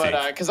 That would be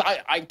But sick. because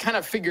I kind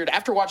of figured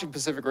after watching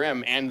Pacific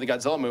Rim and the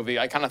Godzilla movie,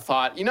 I kind of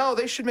thought,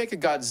 they should make a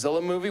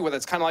Godzilla movie where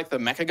it's kind of like the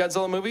Mecha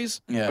Godzilla movies,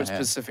 Yeah, but it's yeah.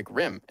 Pacific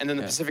Rim. And then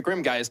the Pacific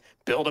Rim guys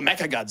build a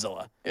Mecha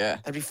Godzilla. Yeah.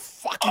 That'd be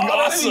fucking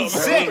awesome.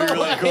 Sick. That would be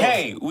really cool.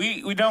 Hey,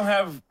 we don't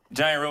have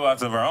giant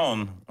robots of our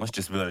own. Let's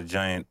just build a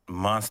giant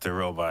monster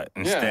robot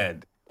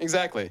instead.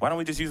 Exactly. Why don't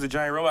we just use the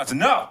giant robots?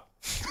 No!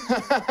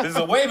 This is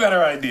a way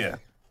better idea.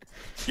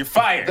 You're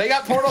fired. They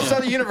got portals to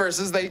other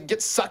universes. They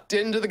get sucked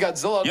into the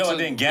Godzilla. Yo, and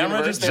then Gamera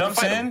universe. just They have to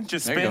jumps fight 'em. in,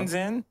 just There you spins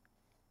in.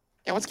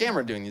 Yeah, what's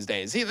Gamera doing these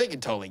days? They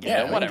could totally get Yeah,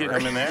 him. we can Whatever.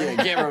 get him in there.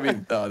 Yeah, Gamera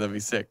would be, that'd be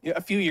sick. Yeah,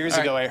 a few years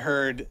ago, I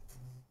heard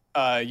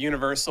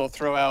Universal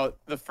throw out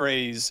the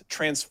phrase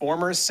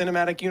Transformers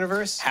Cinematic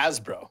Universe.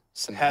 Hasbro.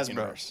 Cinematic Hasbro.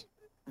 Universe.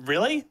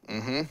 Really?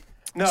 Mm-hmm.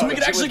 No. So we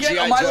could actually with get a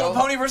G.I. My Joe? Little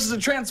Pony versus a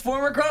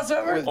Transformer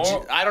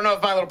crossover? I don't know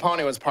if My Little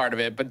Pony was part of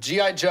it, but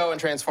G.I. Joe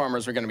and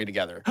Transformers were going to be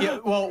together. Yeah,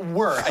 well,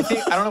 I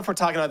don't know if we're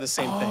talking about the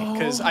same thing,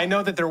 because I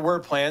know that there were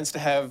plans to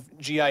have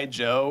G.I.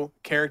 Joe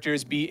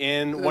characters be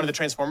in one of the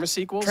Transformers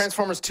sequels.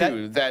 Transformers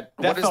 2, that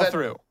what is fell that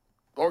through.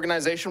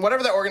 organization?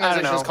 Whatever that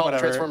organization know, is called,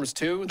 whatever. Transformers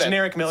 2. That,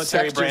 Generic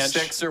military Sector branch.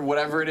 6 or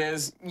whatever it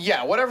is.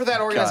 Yeah, whatever that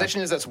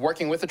organization is that's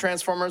working with the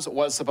Transformers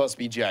was supposed to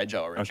be G.I.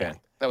 Joe originally. Okay.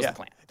 That was Yeah. the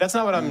plan. That's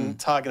not what I'm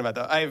talking about,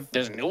 though.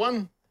 There's a new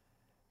one?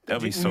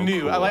 That'd be so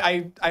new. cool.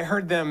 I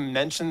heard them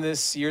mention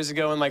this years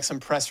ago in like some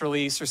press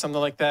release or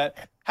something like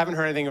that. Haven't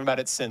heard anything about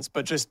it since,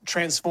 but just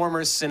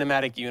Transformers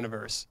Cinematic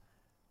Universe,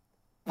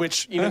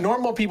 which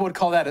normal people would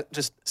call that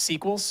just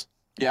sequels,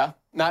 Yeah.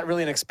 not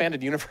really an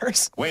expanded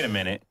universe. Wait a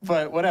minute.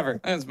 But whatever.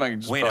 That's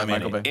just Wait a probably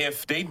Michael minute. Bay.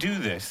 If they do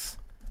this,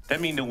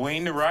 that means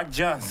Dwayne "The Rock"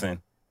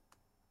 Johnson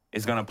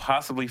is going to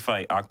possibly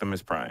fight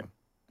Optimus Prime.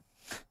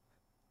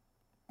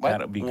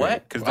 That'll be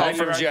What? great. Oh,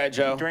 from G.I.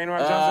 Joe? Dwayne "The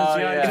Rock"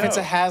 Johnson's G.I. yeah. Joe. If it's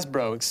a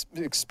Hasbro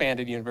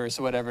expanded universe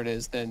or whatever it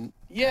is, then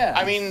yeah.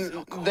 I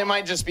mean, they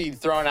might just be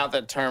throwing out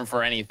that term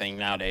for anything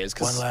nowadays.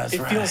 One last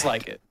it ride. feels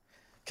like it.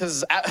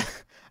 Because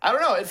I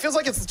don't know. It feels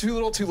like it's too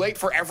little too late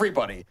for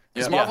everybody.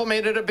 Because Marvel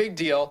made it a big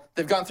deal.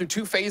 They've gone through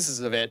 2 phases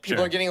of it.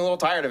 People are getting a little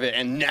tired of it,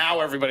 and now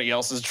everybody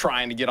else is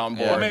trying to get on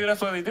board. Well, maybe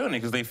that's why they're doing it,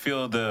 because they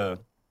feel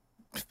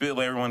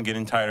everyone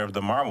getting tired of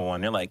the Marvel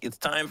one. They're like, it's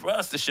time for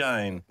us to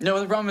shine. No,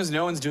 the problem is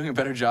no one's doing a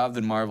better job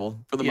than Marvel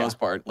for the most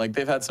part. Like,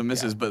 they've had some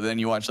misses, but then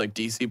you watch like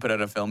DC put out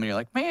a film and you're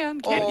like,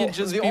 man, can't you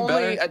just be better? The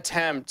only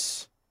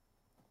attempt,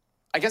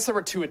 I guess there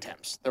were 2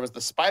 attempts. There was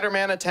the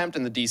Spider-Man attempt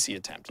and the DC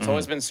attempt. It's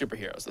always been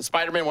superheroes. The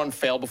Spider-Man one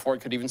failed before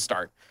it could even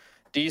start.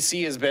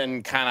 DC has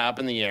been kind of up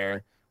in the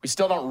air. We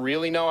still don't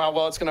really know how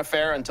well it's going to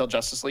fare until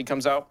Justice League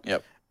comes out.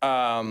 Yep.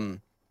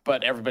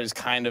 But everybody's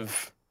kind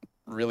of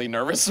really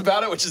nervous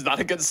about it, which is not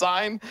a good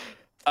sign.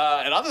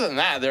 And other than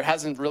that, there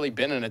hasn't really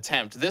been an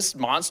attempt. This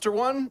monster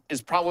one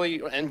is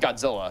probably, and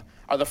Godzilla,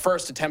 are the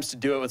first attempts to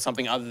do it with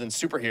something other than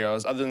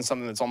superheroes, other than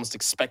something that's almost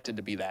expected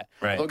to be that.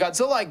 Right. Though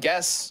Godzilla, I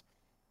guess,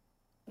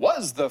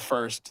 was the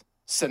first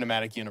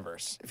cinematic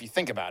universe, if you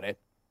think about it,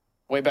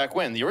 way back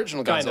when, the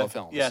original Godzilla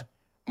films. Yeah.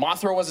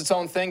 Mothra was its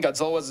own thing,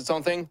 Godzilla was its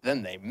own thing,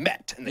 then they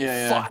met and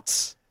they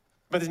fought.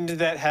 But then did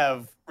that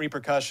have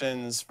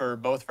repercussions for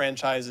both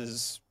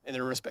franchises in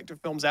their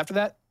respective films after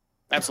that?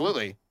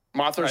 Absolutely.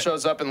 Mothra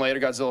shows up in later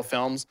Godzilla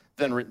films,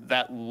 then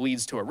that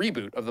leads to a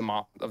reboot of the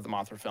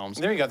Mothra films.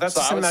 There you go. That's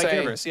the cinematic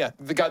universe, yeah.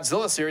 The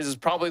Godzilla series is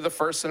probably the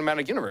first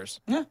cinematic universe.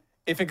 Yeah.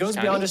 If it goes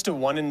beyond just a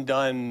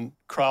one-and-done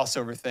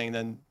crossover thing,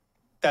 then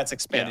that's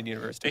expanded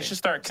universe. They should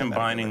start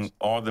combining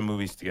all the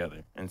movies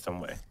together in some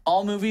way.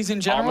 All movies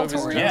in general?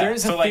 There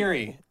is a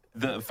theory.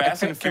 The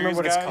Fast and Furious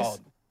what guys it's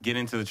called. get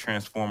into the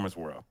Transformers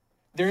world.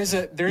 There is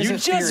a theory.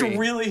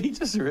 He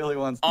just really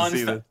wants to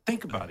see this.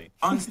 Think about it.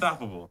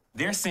 Unstoppable.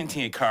 They're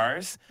sentient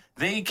cars.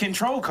 They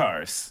control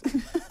cars,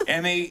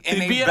 and they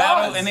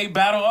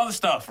battle other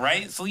stuff,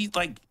 right? So he's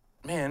like,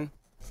 man,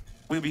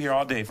 we'll be here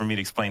all day for me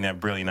to explain that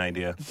brilliant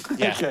idea.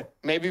 Yeah. Okay.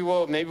 Maybe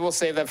we'll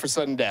save that for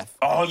sudden death.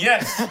 Oh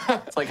yes.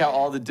 It's like how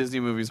all the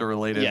Disney movies are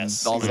related.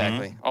 Yes, all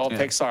exactly. All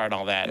Pixar and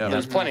all that. Yeah.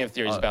 There's plenty of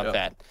theories about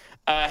that.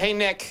 Hey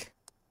Nick.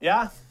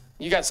 Yeah.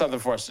 You got something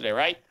for us today,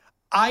 right?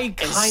 I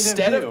kind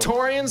Instead of of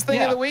Torian's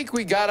thing of the week,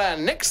 we got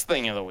a Nick's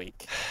thing of the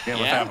week. Yeah,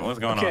 what's happening? What's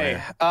going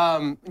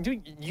on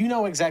here? You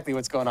know exactly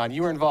what's going on.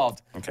 You were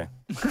involved. Okay.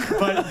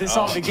 But this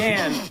all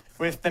began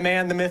with the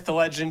man, the myth, the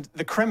legend,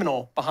 the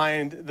criminal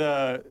behind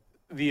the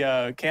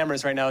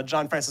cameras right now,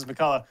 John Francis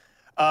McCullough.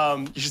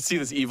 You should see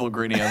this evil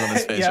grin he has on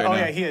his face yeah, right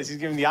now. Yeah, he is. He's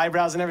giving the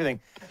eyebrows and everything.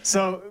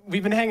 So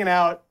we've been hanging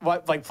out,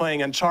 like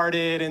playing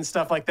Uncharted and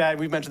stuff like that.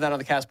 We've mentioned that on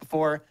the cast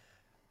before.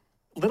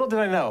 Little did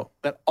I know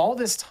that all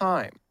this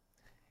time,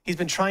 he's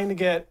been trying to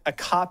get a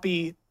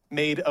copy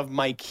made of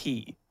my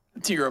key.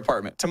 To your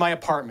apartment. To my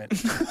apartment.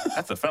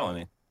 That's a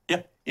felony.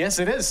 Yeah. Yes,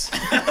 it is.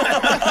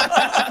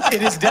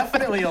 It is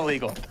definitely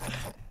illegal.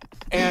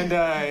 And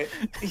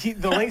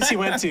the lengths he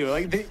went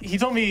to, he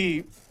told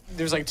me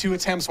there's 2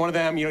 attempts. One of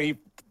them, he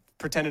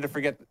pretended to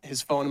forget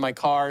his phone in my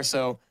car,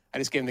 so I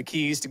just gave him the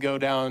keys to go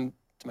down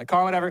to my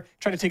car, whatever.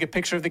 Tried to take a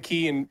picture of the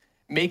key and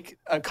make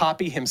a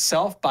copy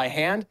himself by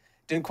hand.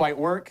 Didn't quite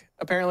work,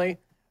 apparently.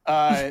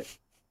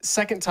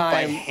 Second time.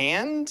 By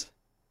hand?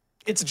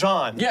 It's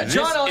John. Yeah,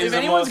 John, if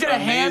anyone's going to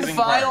hand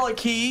file a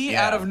key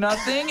out of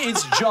nothing,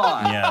 it's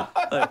John. Yeah.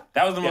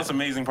 That was the most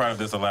amazing part of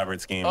this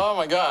elaborate scheme. Oh,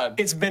 my God.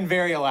 It's been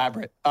very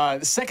elaborate. The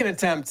second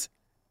attempt,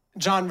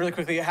 John, really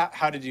quickly,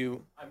 how did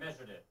you? I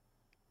measured it.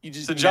 You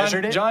just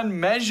measured it? John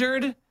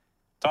measured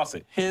Toss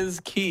it. his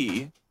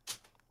key.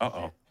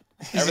 Uh-oh.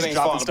 Everything's dropping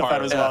falling stuff apart.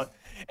 out of his wallet.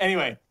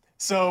 Anyway,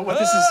 so what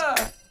this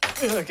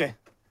is... Okay.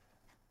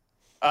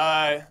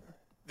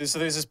 So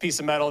there's this piece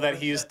of metal that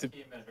he used to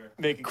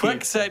make a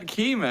Quick key. set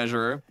key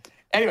measure.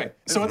 Anyway,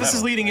 so what this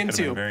is leading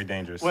into very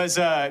dangerous. was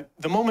the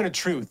moment of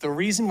truth. The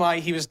reason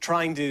why he was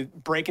trying to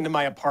break into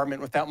my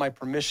apartment without my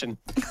permission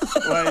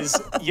was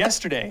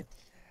yesterday.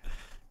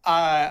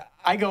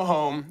 I go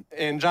home,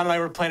 and John and I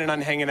were planning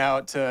on hanging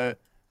out to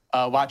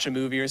watch a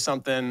movie or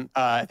something.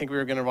 I think we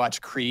were going to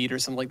watch Creed or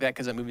something like that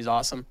because that movie's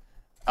awesome.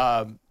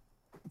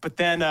 But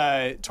then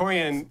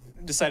Torian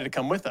decided to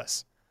come with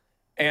us.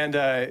 And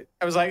I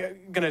was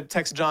going to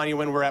text Johnny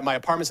when we're at my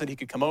apartment so that he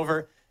could come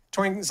over.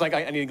 Torian's like,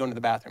 I need to go into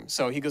the bathroom.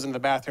 So he goes into the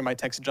bathroom. I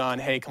text John,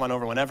 hey, come on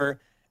over whenever. And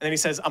then he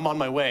says, I'm on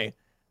my way.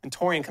 And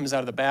Torian comes out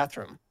of the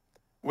bathroom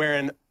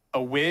wearing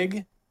a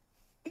wig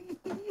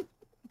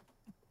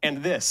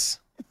and this.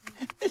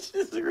 It's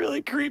just a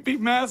really creepy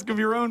mask of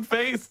your own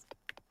face.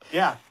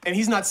 Yeah, and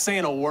he's not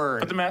saying a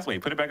word. Put the mask,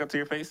 put it back up to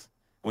your face.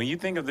 When you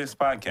think of this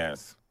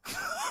podcast,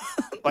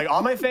 like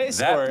on my face?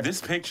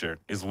 This picture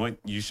is what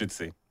you should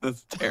see.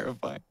 That's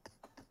terrifying.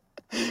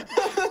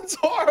 It's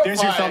horrifying.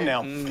 There's your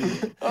thumbnail.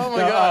 Oh, my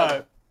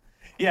God.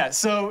 Yeah,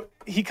 so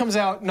he comes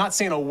out not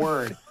saying a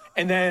word,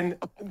 and then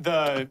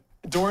the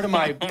door to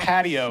my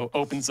patio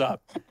opens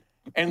up,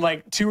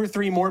 and 2 or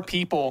 3 more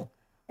people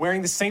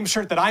wearing the same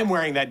shirt that I'm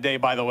wearing that day,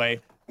 by the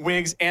way,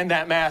 wigs and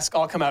that mask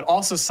all come out,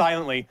 also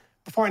silently.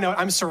 Before I know it,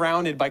 I'm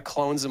surrounded by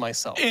clones of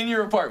myself. In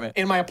your apartment?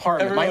 In my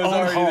apartment, my Everyone's own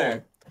already home.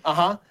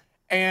 there.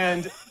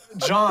 And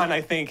John,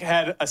 I think,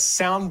 had a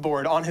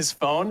soundboard on his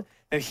phone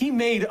that he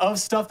made of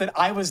stuff that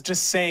I was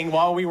just saying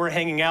while we were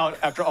hanging out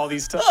after all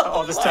this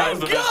time.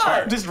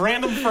 God. Just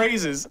random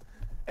phrases,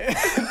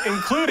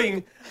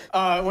 including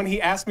when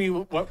he asked me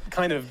what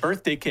kind of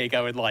birthday cake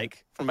I would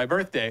like for my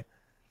birthday.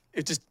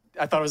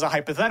 I thought it was a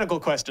hypothetical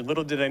question.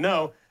 Little did I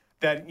know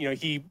that,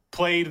 he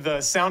played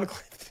the sound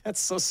clip. That's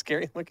so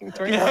scary looking.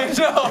 I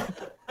know.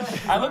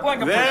 I look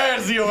like a.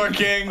 There's your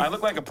king. I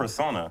look like a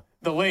persona.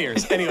 The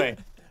layers. Anyway,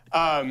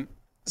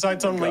 so I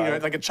told him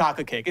like a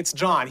chocolate cake. It's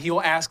John. He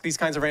will ask these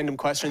kinds of random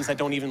questions that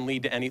don't even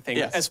lead to anything,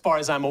 as far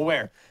as I'm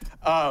aware.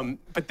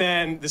 But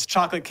then this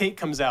chocolate cake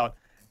comes out,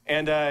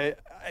 and I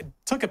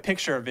took a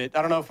picture of it.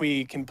 I don't know if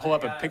we can pull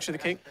up a picture of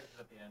the cake.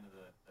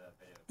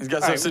 He's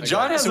got so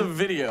John has a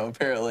video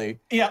apparently.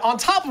 Yeah. On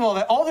top of all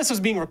that, all this was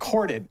being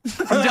recorded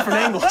from different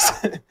angles.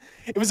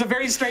 It was a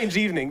very strange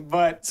evening.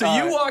 But so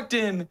you walked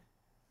in,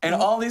 and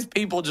all these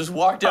people just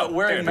walked out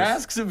wearing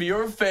masks of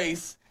your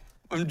face.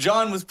 When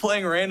John was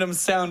playing random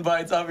sound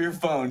bites of your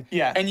phone.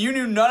 Yeah. And you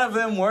knew none of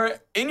them were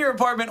in your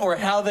apartment or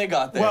how they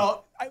got there.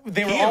 Well,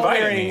 they were all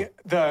wearing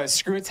the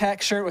Screw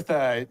Attack shirt with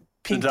a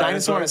pink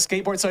dinosaur on a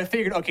skateboard. So I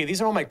figured, okay,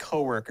 these are all my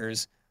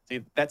coworkers.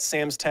 See, that's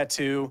Sam's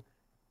tattoo.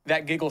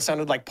 That giggle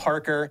sounded like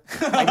Parker.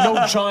 I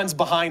know John's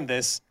behind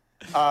this.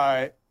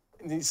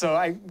 So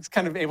I was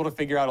kind of able to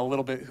figure out a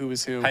little bit who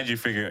was who. How'd you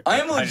figure? I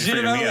am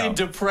legitimately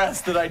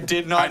depressed that I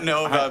did not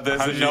know about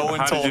this and no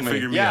one told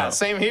me. Yeah,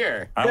 same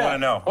here. I want to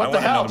know. What the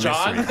hell,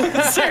 John?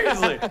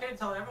 Seriously. I can't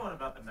tell everyone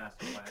about the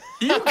master plan.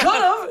 You could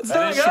have. It's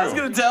not like I was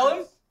going to tell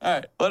him. All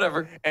right,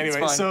 whatever.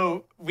 Anyway,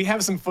 so we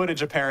have some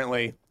footage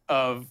apparently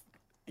of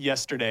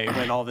yesterday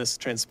when all this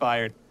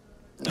transpired.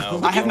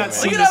 No, I have not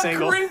seen Look this at how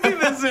angle. creepy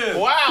this is.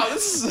 Wow,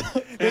 this is.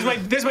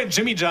 There's my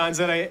Jimmy John's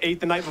that I ate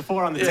the night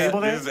before on the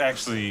table there. This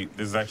actually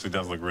does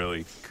look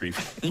really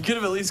creepy. You could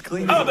have at least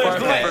cleaned Oh, his there's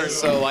apartment Nick.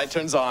 first. So light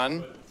turns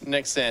on.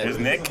 Nick's in. There's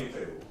Nick.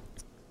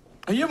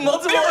 Are you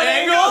multiple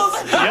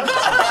angles?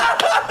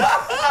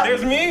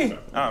 There's me.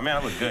 Oh man,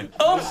 I look good.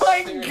 Oh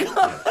my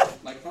god.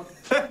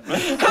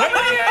 How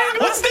many angles?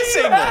 What's this do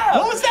you angle? have?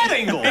 What was that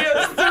angle? He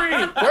has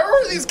 3. Where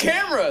were these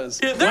cameras?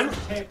 Yeah, they're-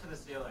 Taped to the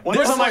ceiling. One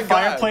was on my Oh my God.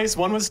 fireplace.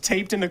 One was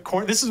taped in the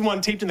corner. This is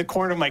one taped in the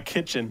corner of my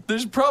kitchen.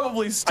 There's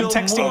probably still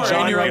texting more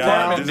John in your right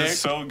apartment, now. Nick. This is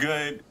so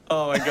good.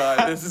 Oh my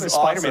god, this is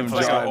Spider-Man awesome,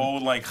 flag. Like an John.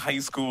 old high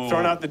school.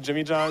 Throwing out the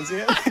Jimmy John's.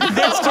 Yeah.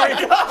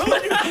 Oh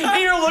my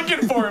god, you're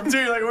looking for him too.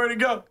 You're like, where'd he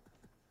go?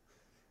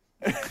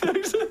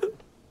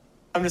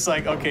 I'm just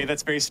like, okay,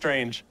 that's very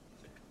strange.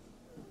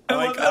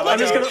 I'm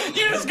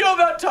you just go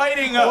about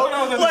tidying up.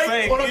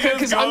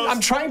 Because I'm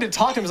trying to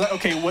talk to him. It's like,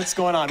 okay, what's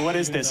going on? What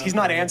is this? He's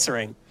not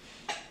answering.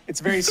 It's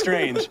very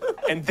strange.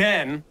 And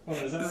then,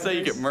 This is how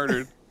you get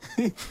murdered.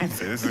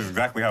 This is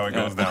exactly how it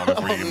goes down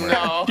before you get murdered.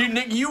 No. Dude,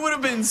 Nick, you would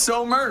have been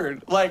so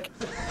murdered. Like,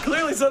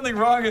 clearly something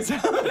wrong has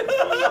happened.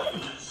 well,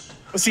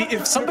 see,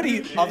 if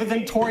somebody other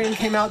than Torian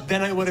came out,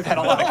 then I would have had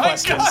a lot of Oh my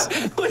questions.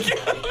 God. Look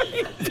at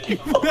me.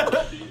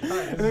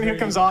 And then here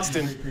comes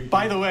Austin.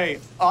 By the way,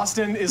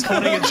 Austin is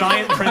holding a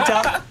giant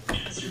printout.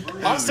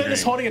 Austin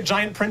is holding a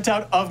giant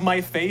printout of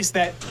my face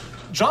that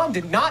John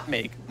did not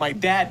make. My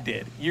dad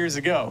did years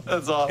ago.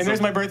 That's awesome. And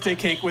there's my birthday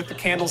cake with the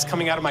candles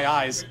coming out of my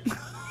eyes.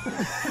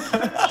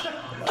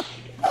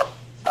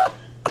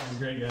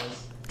 Great,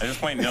 guys. At this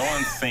point, no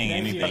one's saying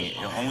anything.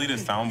 Only the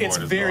soundboard It's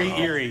is very going off.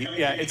 eerie.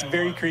 Yeah, it's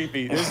very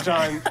creepy. There's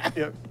John.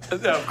 Yep.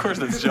 Yeah, of course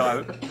it's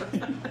John.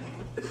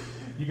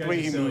 The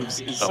way he moves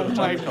is so Oh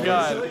my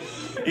god.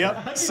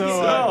 Yep.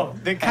 So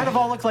they kind of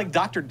all look like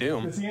Dr.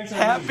 Doom.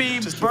 Happy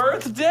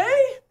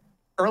birthday?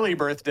 Early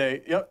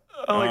birthday. Yep.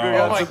 Oh my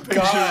Oh god. my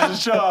God.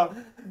 Shop.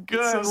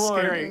 Good So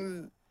lord.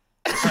 scary.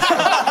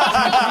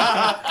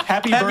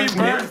 Happy Happy birth,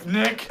 birth,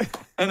 Nick.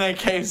 And then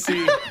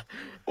KC.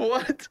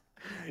 What?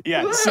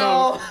 Yeah.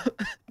 So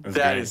That's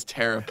That great. is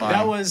terrifying.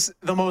 that was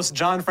the most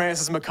John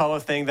Francis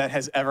McCullough thing that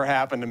has ever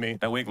happened to me.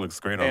 That wig looks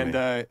great on And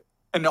me.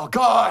 And oh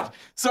god,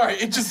 sorry,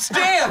 it just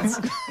stands.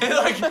 It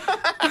like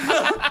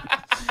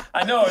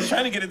I know. I was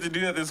trying to get it to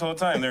do that this whole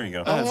time. There you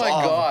go. Oh my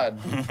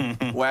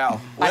God. wow.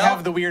 I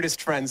have the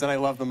weirdest friends, and I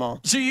love them all.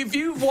 So if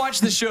you've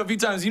watched the show a few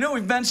times, you know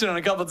we've mentioned it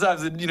a couple of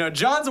times that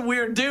John's a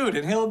weird dude,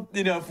 and he'll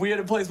if we had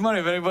to place money,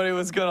 if anybody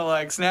was gonna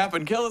like snap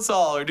and kill us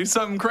all or do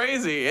something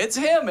crazy, it's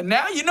him. And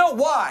now you know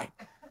why.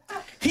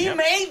 He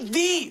made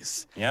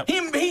these. Yep.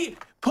 He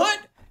put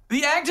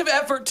the active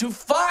effort to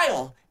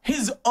file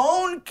his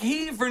own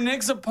key for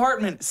Nick's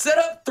apartment, set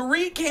up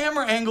 3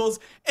 camera angles,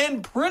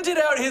 and printed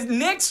out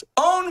Nick's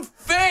own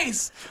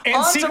face And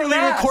onto secretly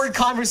masks. record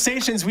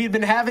conversations we had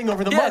been having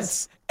over the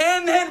months.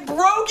 And then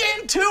broke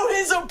into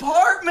his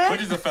apartment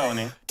Which is a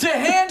felony. to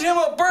hand him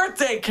a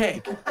birthday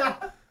cake.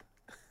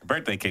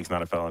 Birthday cake's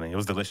not a felony. It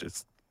was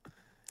delicious.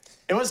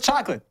 It was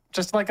chocolate,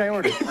 just like I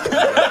ordered.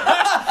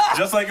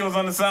 Just like it was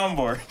on the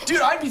soundboard.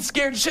 Dude, I'd be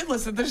scared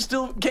shitless if there's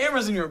still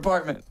cameras in your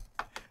apartment.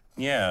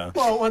 Yeah.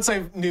 Well, once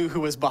I knew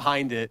who was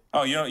behind it,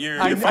 Oh,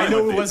 you're I fine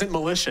know with it it. wasn't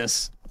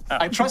malicious.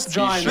 I trust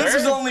John. This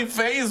is only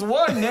phase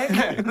 1, Nick.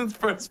 That's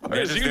first part.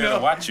 They're just there to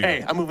watch you.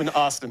 Hey, I'm moving to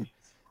Austin.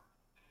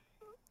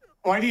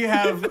 Why do you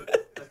have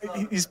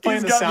He's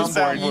playing He's the got the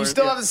soundboard. soundboard. You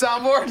still have the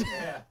soundboard?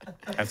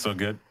 That's so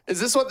good. Is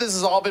this what this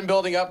has all been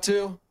building up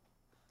to?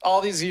 All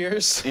these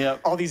years?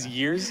 Yep. All these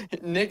years?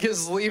 Nick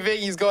is leaving.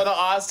 He's going to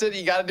Austin.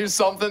 You got to do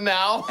something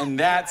now. And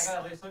I that's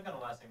got at least look on the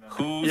lasting memory.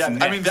 Who's yeah.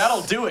 next? I mean,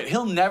 that'll do it.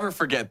 He'll never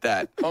forget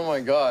that. Oh my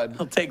God.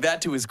 He'll take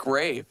that to his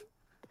grave,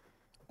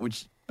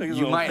 which Look at his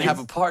you little might face. have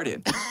a part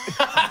in.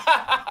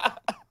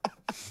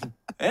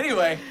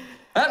 Anyway,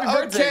 happy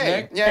birthday,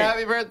 Okay. Nick. Yeah,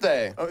 happy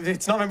birthday. Oh,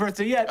 it's not my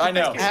birthday yet. I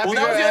know. Happy- Well,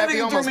 that was the other happy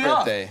thing that threw almost me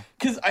off. birthday.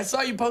 Because I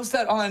saw you post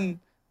that on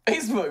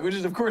Facebook, which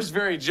is, of course,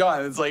 very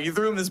John. It's like you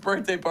threw him this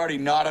birthday party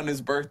not on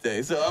his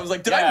birthday. So I was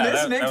like, did I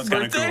miss that Nick's was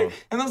kinda birthday? cool.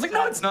 And I was like,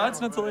 no, it's not. It's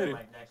not till later.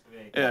 Like next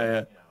week.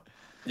 Yeah.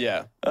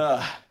 Yeah.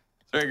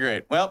 It's very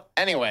great. Well,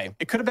 Anyway,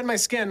 It could have been my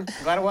skin.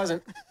 Glad it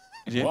wasn't.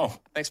 Whoa.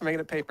 Thanks for making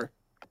it paper.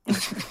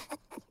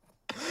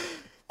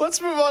 let's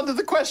move on to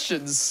the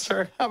questions.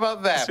 Sure. How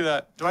about that? let's do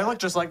that. Do I look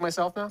just like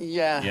myself now?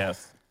 Yeah.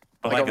 Yes.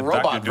 But Like a Dr.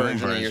 robot Doom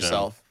version of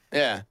yourself.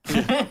 Yeah. You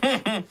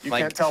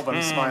Like- can't tell, but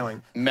I'm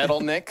smiling.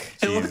 Metal Nick.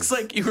 It looks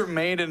like you were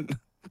made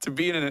to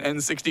be in an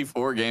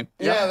N64 game.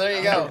 Yeah, there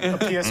you go. A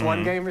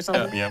PS1 game or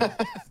something?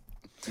 Yep.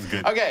 It's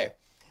good. Okay.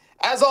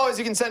 As always,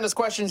 you can send us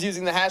questions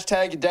using the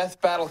hashtag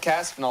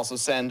DeathBattleCast. You can also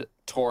send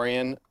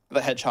Torian the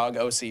Hedgehog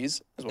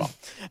OCs as well.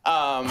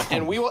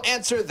 And we will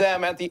answer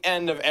them at the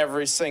end of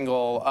every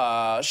single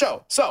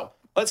show. So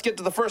let's get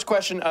to the first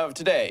question of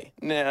today.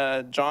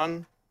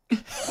 John,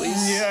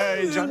 please.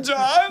 Yeah, John.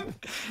 John?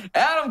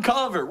 Adam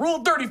Culliver,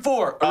 Rule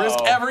 34, a risk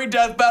every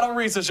death battle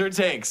researcher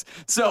takes.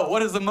 So,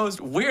 what is the most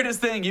weirdest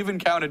thing you've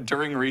encountered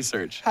during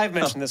research? I've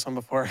mentioned this one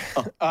before.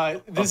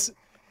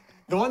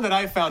 The one that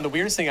I found, the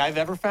weirdest thing I've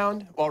ever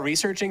found while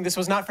researching, this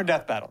was not for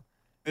Death Battle.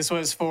 This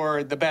was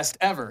for the best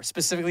ever,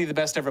 specifically the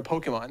best ever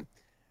Pokemon.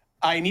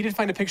 I needed to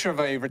find a picture of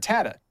a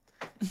Rattata.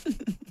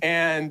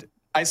 And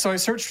so I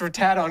searched for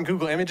Rattata on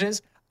Google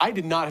Images. I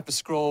did not have to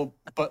scroll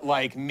but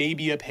like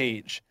maybe a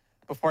page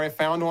before I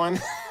found one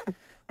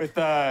with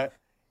a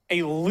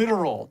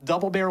literal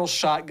double-barrel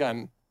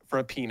shotgun for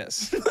a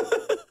penis.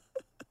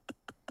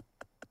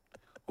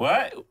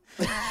 What?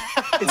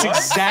 It's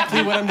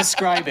exactly what I'm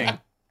describing.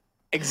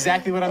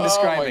 Exactly what I'm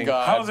describing.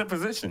 God. How is it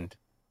positioned?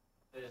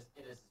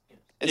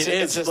 It is.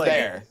 It's just like-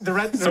 there. The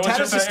So it's Rattata's just,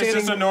 just it's standing.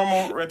 just a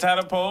normal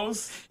Rattata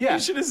pose? Yeah. You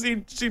should have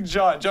seen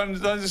John. John's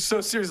just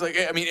so serious. Like,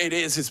 I mean, it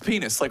is his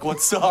penis. Like,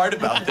 what's so hard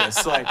about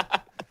this? Like,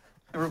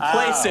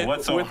 replace it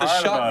What's so with the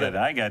hard about shotgun. it?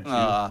 I got you.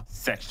 Ah.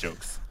 Sex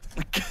jokes.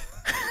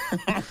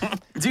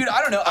 Dude,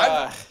 I don't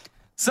know.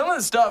 Some of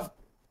the stuff,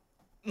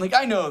 like,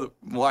 I know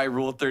why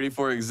Rule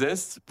 34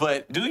 exists,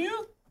 but Do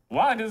you?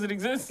 Why does it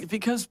exist?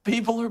 because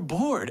people are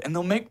bored and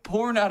they'll make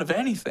porn out of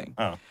anything.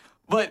 Oh.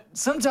 But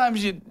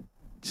sometimes you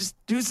just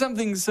do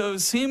something so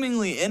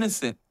seemingly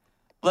innocent,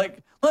 like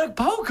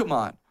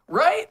Pokemon,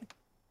 right?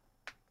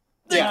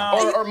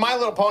 Yeah. Or My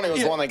Little Pony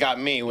was the one that got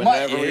me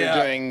whenever we were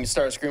doing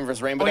Starscream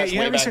vs. Rainbow. Okay, That's you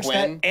way gotta back research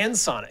when. that and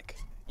Sonic.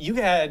 You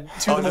had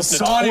two of the the most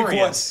Sonic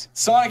notorious. ones.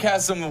 Sonic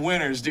has some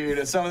winners,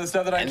 dude. Some of the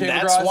stuff that I And came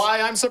that's across. why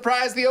I'm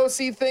surprised the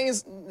OC thing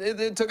is.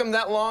 It took them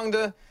that long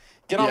to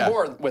get Yeah. on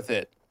board with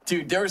it.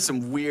 Dude, there was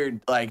some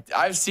weird, like,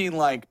 I've seen,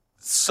 like,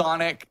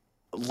 Sonic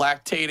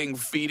lactating,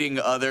 feeding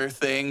other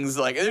things.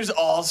 Like, there's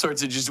all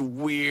sorts of just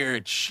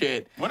weird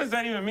shit. What does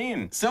that even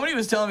mean? Somebody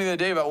was telling me the other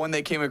day about when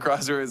they came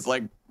across her as,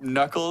 like,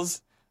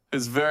 Knuckles,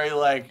 who's very,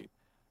 like,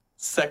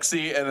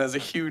 sexy and has a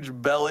huge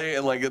belly,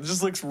 and, like, it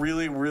just looks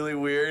really, really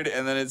weird.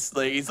 And then it's,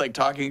 like, he's, like,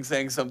 talking,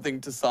 saying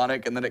something to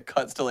Sonic, and then it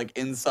cuts to, like,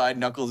 inside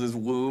Knuckles'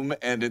 womb,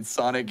 and it's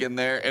Sonic in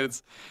there.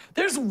 And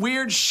there's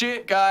weird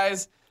shit,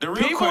 guys. The real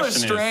People are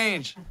question is-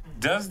 strange.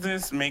 Does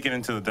this make it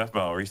into the Death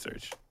Battle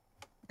research?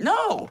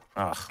 No,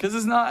 Ugh. because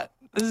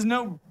there's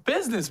no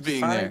business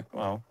being there.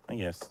 Well, I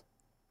guess.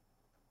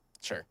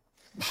 Sure.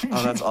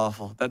 Oh, that's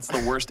awful. That's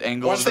the worst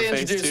angle Once of the they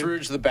face, introduced too.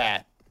 Rouge the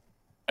Bat,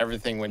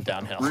 everything went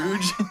downhill.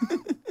 Rouge?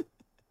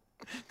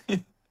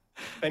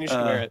 Then you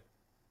should wear it.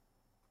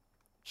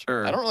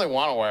 Sure. I don't really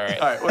want to wear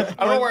it. All right, what-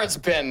 I don't know where it's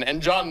been,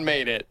 and John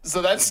made it,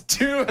 so that's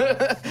too.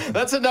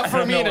 That's enough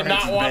for me know to where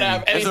not it's want to been.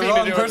 have If anything the to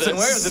wrong do person with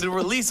wears this. it, it'll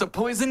release a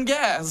poison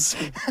gas.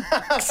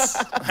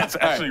 That's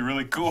actually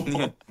really cool.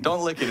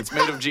 Don't lick it. It's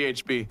made of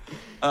GHB.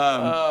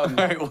 All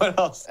right, what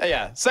else?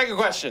 Yeah. Second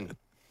question.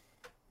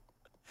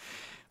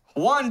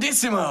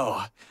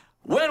 Juandissimo.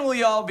 When will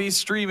y'all be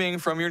streaming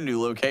from your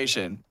new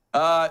location?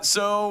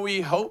 So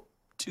we hope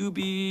to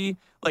be,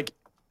 like,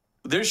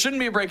 there shouldn't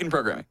be a break in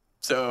programming.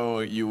 So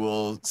you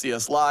will see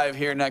us live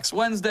here next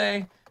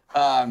Wednesday.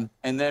 And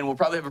then we'll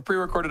probably have a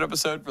pre-recorded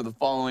episode for the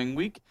following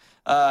week.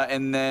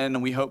 And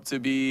then we hope to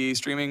be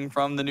streaming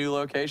from the new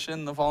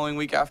location the following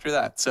week after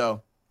that.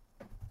 So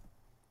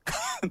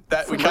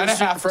that we kind of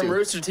have from to.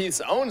 Rooster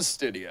Teeth's own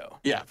studio.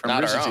 Yeah, from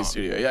Not Rooster our Teeth own.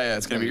 Studio. Yeah,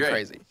 it's going to be great.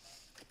 Crazy.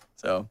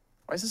 So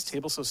Why is this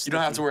table so you sticky?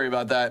 don't have to worry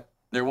about that.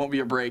 There won't be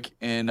a break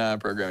in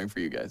programming for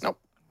you guys. Nope.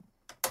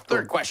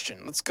 Third question.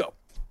 Let's go.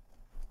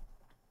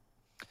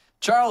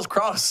 Charles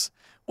Cross.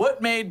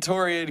 What made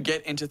Torian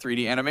get into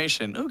 3D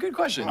animation? Oh, good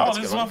question. Oh, That's a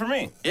this is good one for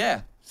me.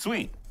 Yeah.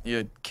 Sweet.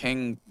 You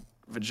king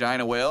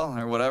vagina whale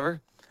or whatever.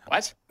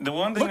 What? The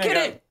one thing Look that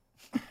at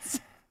got,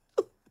 it.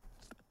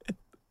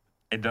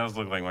 It does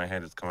look like my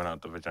head is coming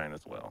out the vagina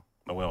as well.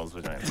 The whale's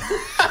vagina.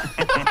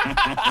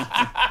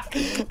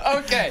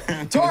 Okay,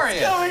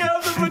 Torian. Coming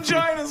out the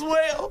vagina's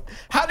whale.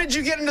 How did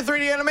you get into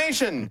 3D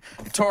animation?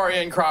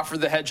 Torian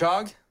Crawford the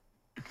Hedgehog.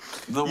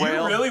 The You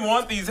whale. really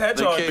want these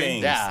hedgehog king.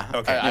 things? Yeah.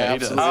 Okay. I he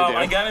absolutely does. do.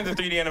 I got into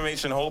 3D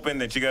animation hoping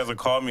that you guys would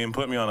call me and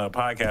put me on a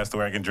podcast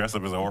where I can dress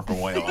up as an orca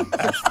whale.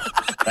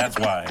 That's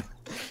why.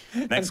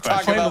 Next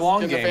Talk question. the about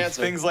long in the game.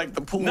 fancy. Things like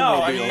the pool.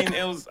 No, I mean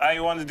I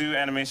wanted to do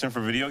animation for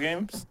video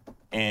games,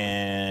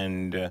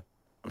 and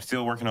I'm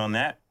still working on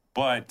that.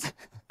 But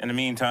in the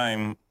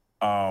meantime,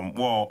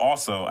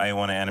 also I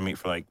want to animate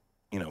for like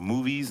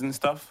movies and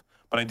stuff.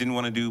 But I didn't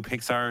want to do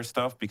Pixar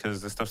stuff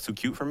because this stuff's too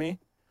cute for me.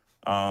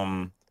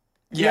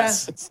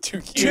 Yes. It's too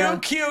cute. Too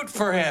cute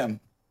for him.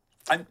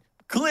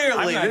 Clearly,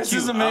 I'm not this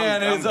cute. is a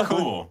man. I'm who's a-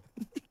 cool.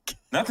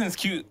 Nothing's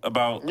cute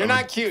about You're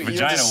not cute. You're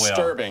vagina whale.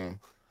 disturbing.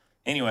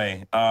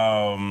 Anyway,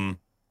 no,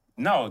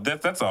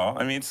 that's all.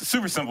 I mean, it's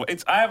super simple.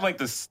 I have like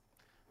this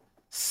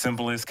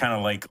simplest, kind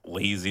of like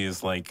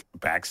laziest like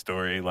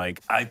backstory.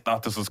 Like I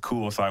thought this was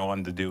cool, so I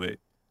wanted to do it.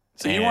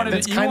 So you And-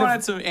 wanted kind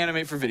of- to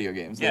animate for video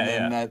games, Yeah, and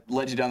then yeah. that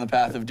led you down the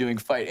path of doing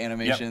fight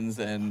animations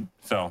and.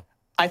 So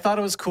I thought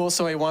it was cool,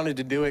 so I wanted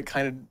to do it.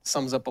 Kind of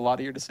sums up a lot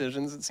of your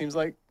decisions, it seems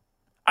like.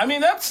 I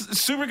mean, that's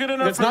super good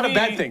enough. That's for not a me,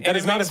 bad thing. That and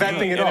is it not a makes bad me-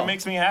 thing at and all. It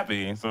makes me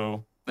happy.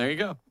 So There you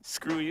go.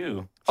 screw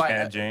you, Fine.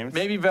 Chad James.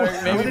 Maybe better.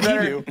 What Maybe did he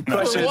better do?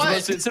 question.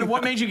 What? Instead of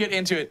what made you get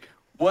into it,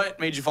 what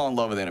made you fall in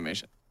love with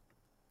animation?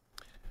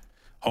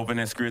 Hoping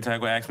that Screw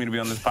Attack would ask me to be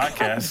on this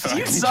podcast. So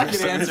You I can suck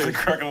dress at up as answering. a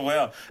crocodile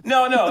whale.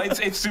 No,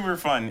 it's super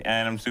fun,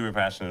 and I'm super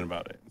passionate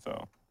about it.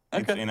 So,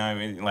 Okay. I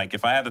mean, like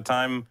if I had the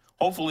time,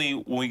 hopefully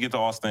when we get to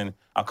Austin,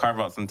 I'll carve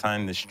out some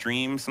time to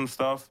stream some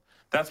stuff.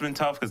 That's been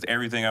tough because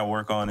everything I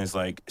work on is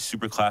like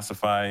super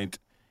classified,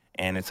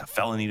 and it's a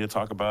felony to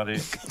talk about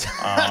it.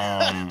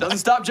 Doesn't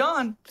stop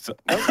John.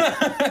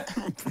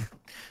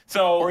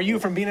 So Or you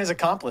from being his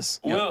accomplice.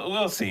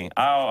 we'll see.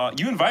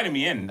 You invited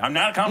me in. I'm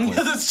not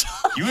accomplice.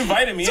 You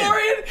invited me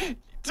in.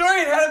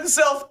 Dorian had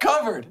himself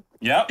covered.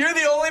 Yep. You're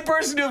the only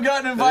person to have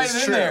gotten invited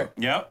in true. there.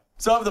 Yep.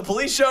 So if the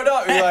police showed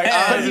up, you're like,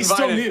 I But was he's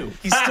still invited. new.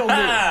 He's still new.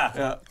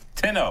 Yeah.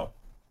 10-0.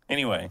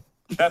 Anyway,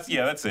 that's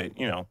it.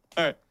 All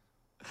right.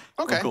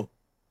 Okay.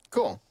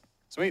 Cool.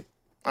 Sweet.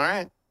 All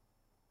right.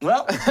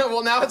 Well,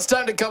 Well, now it's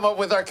time to come up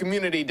with our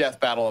community death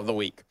battle of the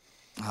week.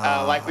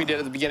 Like we did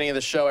at the beginning of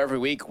the show every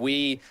week,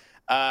 we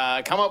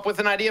come up with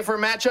an idea for a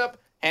matchup,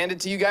 hand it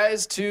to you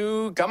guys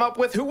to come up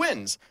with who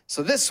wins.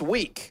 So this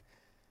week,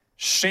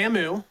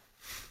 Shamu.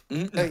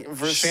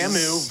 versus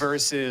Shamu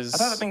versus. I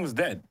thought that thing was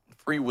dead.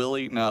 Free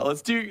Willy. No,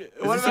 let's do.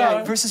 What Yeah,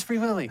 about? versus Free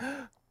Willy.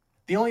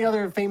 The only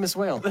other famous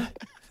whale.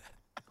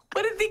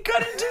 What did he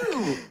cut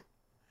into?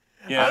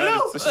 Yeah. I don't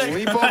know. that's- Like,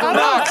 Leap over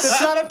rocks. It's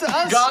not up to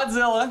us.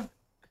 Godzilla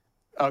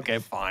Okay,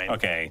 fine.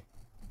 Okay.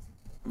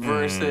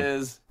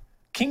 versus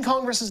King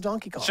Kong versus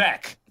Donkey Kong.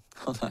 Shaq.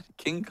 hold on,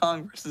 King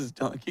Kong versus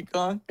Donkey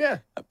Kong. Yeah.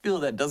 I feel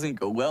that doesn't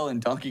go well in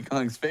Donkey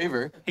Kong's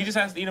favor. He just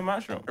has to eat a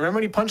mushroom. Remember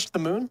when he punched the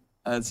moon?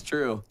 That's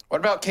true. What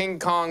about King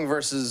Kong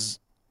versus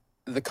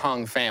the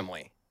Kong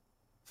family?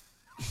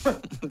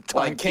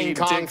 Like King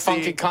Kong, Dixie.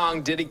 Funky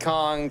Kong, Diddy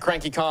Kong,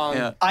 Cranky Kong.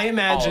 Yeah. I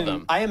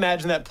them.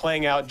 imagine that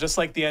playing out just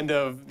like the end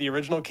of the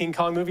original King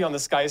Kong movie on the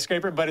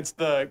skyscraper, but it's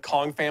the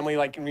Kong family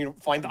like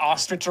flying the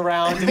ostrich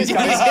around and he's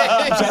got his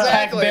Yeah, jetpack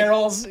exactly.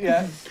 barrels.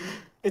 Yeah.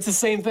 It's the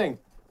same thing.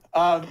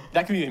 That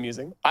could be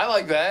amusing. I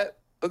like that.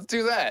 Let's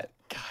do that.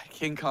 God,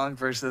 King Kong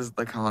versus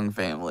the Kong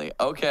family.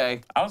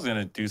 Okay. I was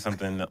gonna do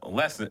something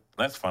less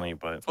funny,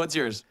 but What's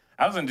yours?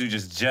 I was gonna do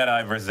just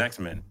Jedi versus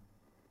X-Men.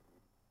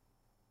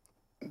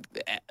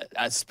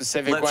 A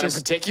specific Let's one just-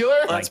 in particular?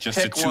 let's Like just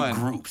the pick two one.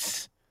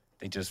 groups.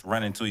 They just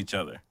run into each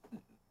other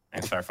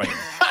and start fighting.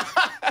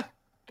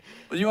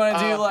 You want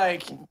to do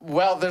like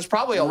Well, there's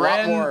probably a lot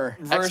Ren more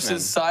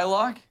versus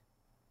Psylocke?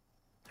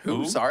 Who?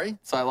 Who? Sorry?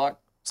 Psylocke?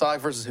 Psylocke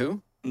versus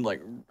who?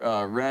 Like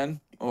Ren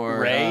or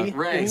Ray?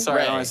 Ray.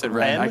 Sorry, I Ray. always said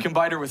Ren. Ren? I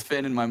combined her with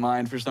Finn in my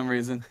mind for some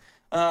reason.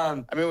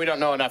 I mean, we don't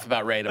know enough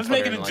about Ray to Let's put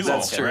make her it a in like duo, that.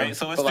 That's true. right?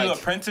 So let's But do like-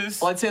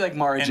 apprentice. Well, I'd say like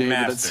Mara And Jade, but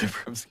that's Master.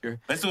 super obscure.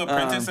 Let's do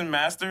apprentice and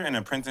master, and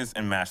apprentice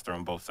and master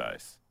on both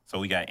sides. So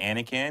we got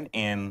Anakin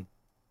and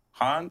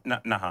Han,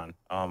 not Han.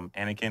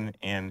 Anakin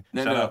and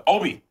No, shut no. up.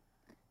 Obi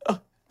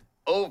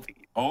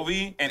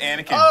Obi. and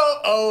Anakin.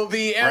 Oh,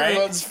 Obi,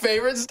 everyone's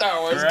favorite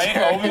Star Wars Right?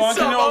 character. Obi-Wan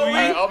So,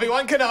 Kenobi.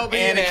 Obi-Wan Kenobi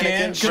and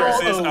Anakin Anakin.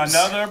 versus Obes.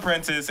 another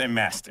apprentice and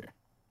master.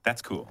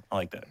 That's cool. I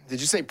like that.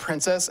 Did you say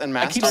princess and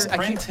I keep, master?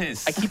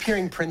 Apprentice. I keep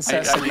hearing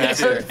princess I and did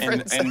master.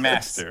 too. And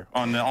master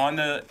on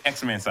the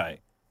X-Men side.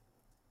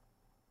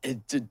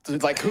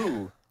 Like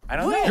who? I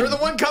don't know. You're the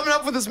one coming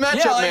up with this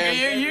matchup, Yeah, like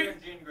man. you.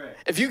 Jean Grey.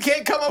 If you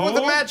can't come up with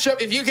a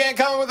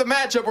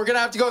matchup, we're gonna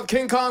have to go with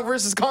King Kong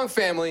versus Kong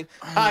family.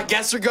 I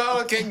guess we're going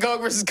with King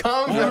Kong versus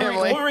Kong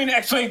family. Wolverine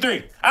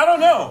X-23. I don't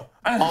know.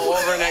 All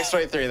over an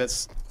X-23.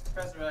 That's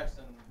Professor X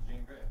and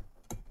Jean Grey.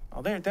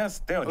 Oh, they'll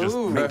just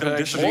Ooh, make them Jean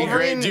disagree.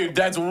 Wolverine- Grey, dude,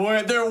 that's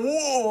where they're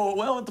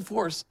well with the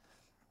Force.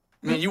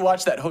 Man, you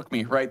watched that hook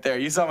me right there.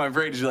 You saw my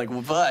brain. You're like,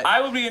 well, but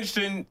I would be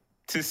interested in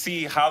to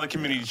see how the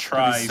community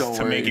tries so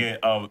to make worried. it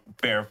a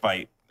fair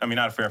fight. I mean,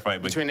 not a fair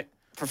fight, but Between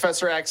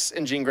Professor X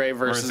and Jean Grey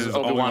versus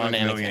Obi-Wan and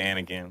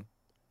Anakin.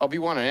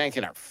 Obi-Wan and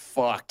Anakin are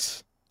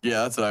fucked.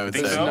 Yeah, that's what I would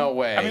Think say. so? No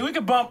way. I mean, we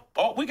can bump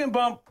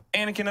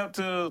Anakin up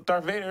to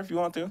Darth Vader if you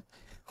want to.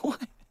 What?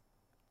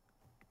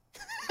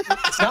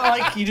 It's not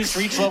like you just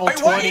reach level Why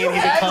 20 you and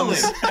he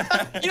becomes.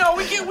 You know,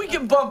 we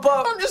can bump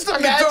up. I'm just We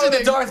can throw the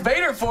imagining Darth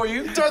Vader for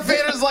you. Darth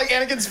Vader's like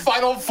Anakin's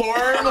final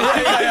form. Like,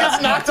 he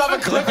gets knocked off a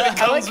cliff and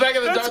he comes back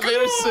in the Darth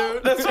Vader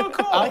suit. That's so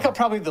cool. I like how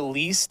probably the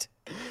least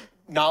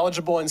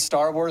knowledgeable in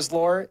Star Wars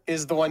lore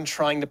is the one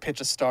trying to pitch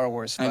a Star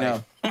Wars fight. I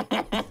know.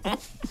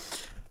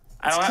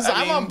 Because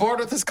I'm on board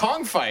with this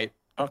Kong fight.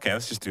 Okay,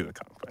 let's just do the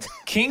comic book.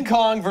 King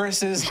Kong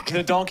versus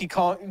the Donkey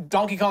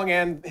Kong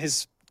and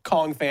his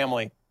Kong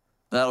family.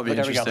 That'll be But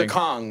there we go. interesting. The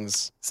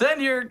Kongs.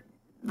 Send your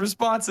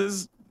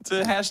responses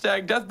to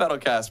hashtag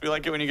DeathBattleCast. We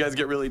like it when you guys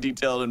get really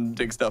detailed and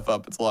dig stuff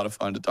up. It's a lot of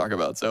fun to talk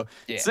about. So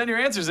send your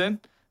answers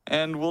in,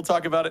 and we'll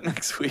talk about it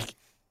next week.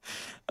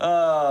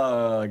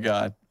 Oh,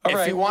 God. All If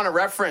right. you want to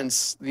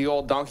reference the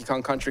old Donkey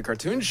Kong Country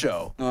cartoon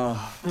show,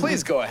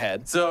 please go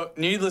ahead. So,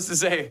 needless to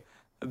say,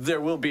 there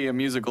will be a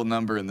musical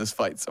number in this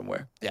fight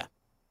somewhere. Yeah.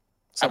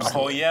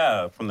 Oh,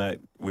 yeah, from that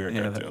weird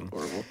cartoon.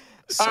 Horrible.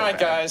 All right,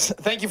 guys.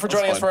 Thank you for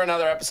joining us fun. for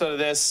another episode of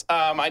this.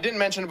 I didn't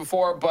mention it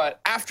before,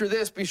 but after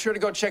this, be sure to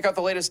go check out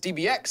the latest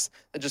DBX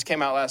that just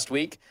came out last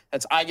week.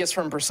 That's Aegis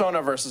from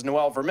Persona versus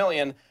Noelle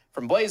Vermillion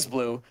from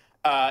BlazBlue,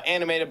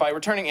 animated by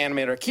returning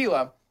animator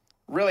Akila.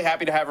 Really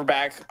happy to have her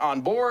back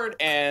on board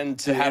and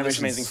to have this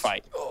amazing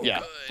fight.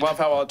 Love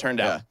how well it turned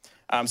out.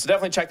 So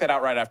definitely check that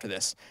out right after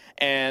this.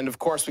 And of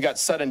course, we got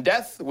Sudden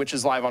Death, which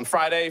is live on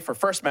Friday for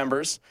first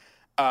members.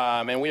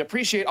 And we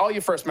appreciate all you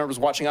first members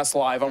watching us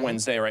live on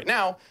Wednesday right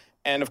now.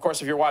 And of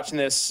course, if you're watching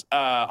this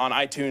on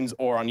iTunes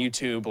or on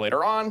YouTube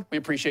later on, we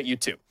appreciate you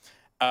too.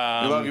 We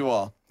love you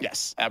all.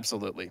 Yes,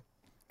 absolutely.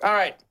 All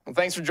right. Well,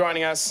 thanks for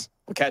joining us.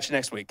 We'll catch you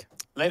next week.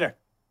 Later.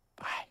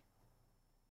 Bye.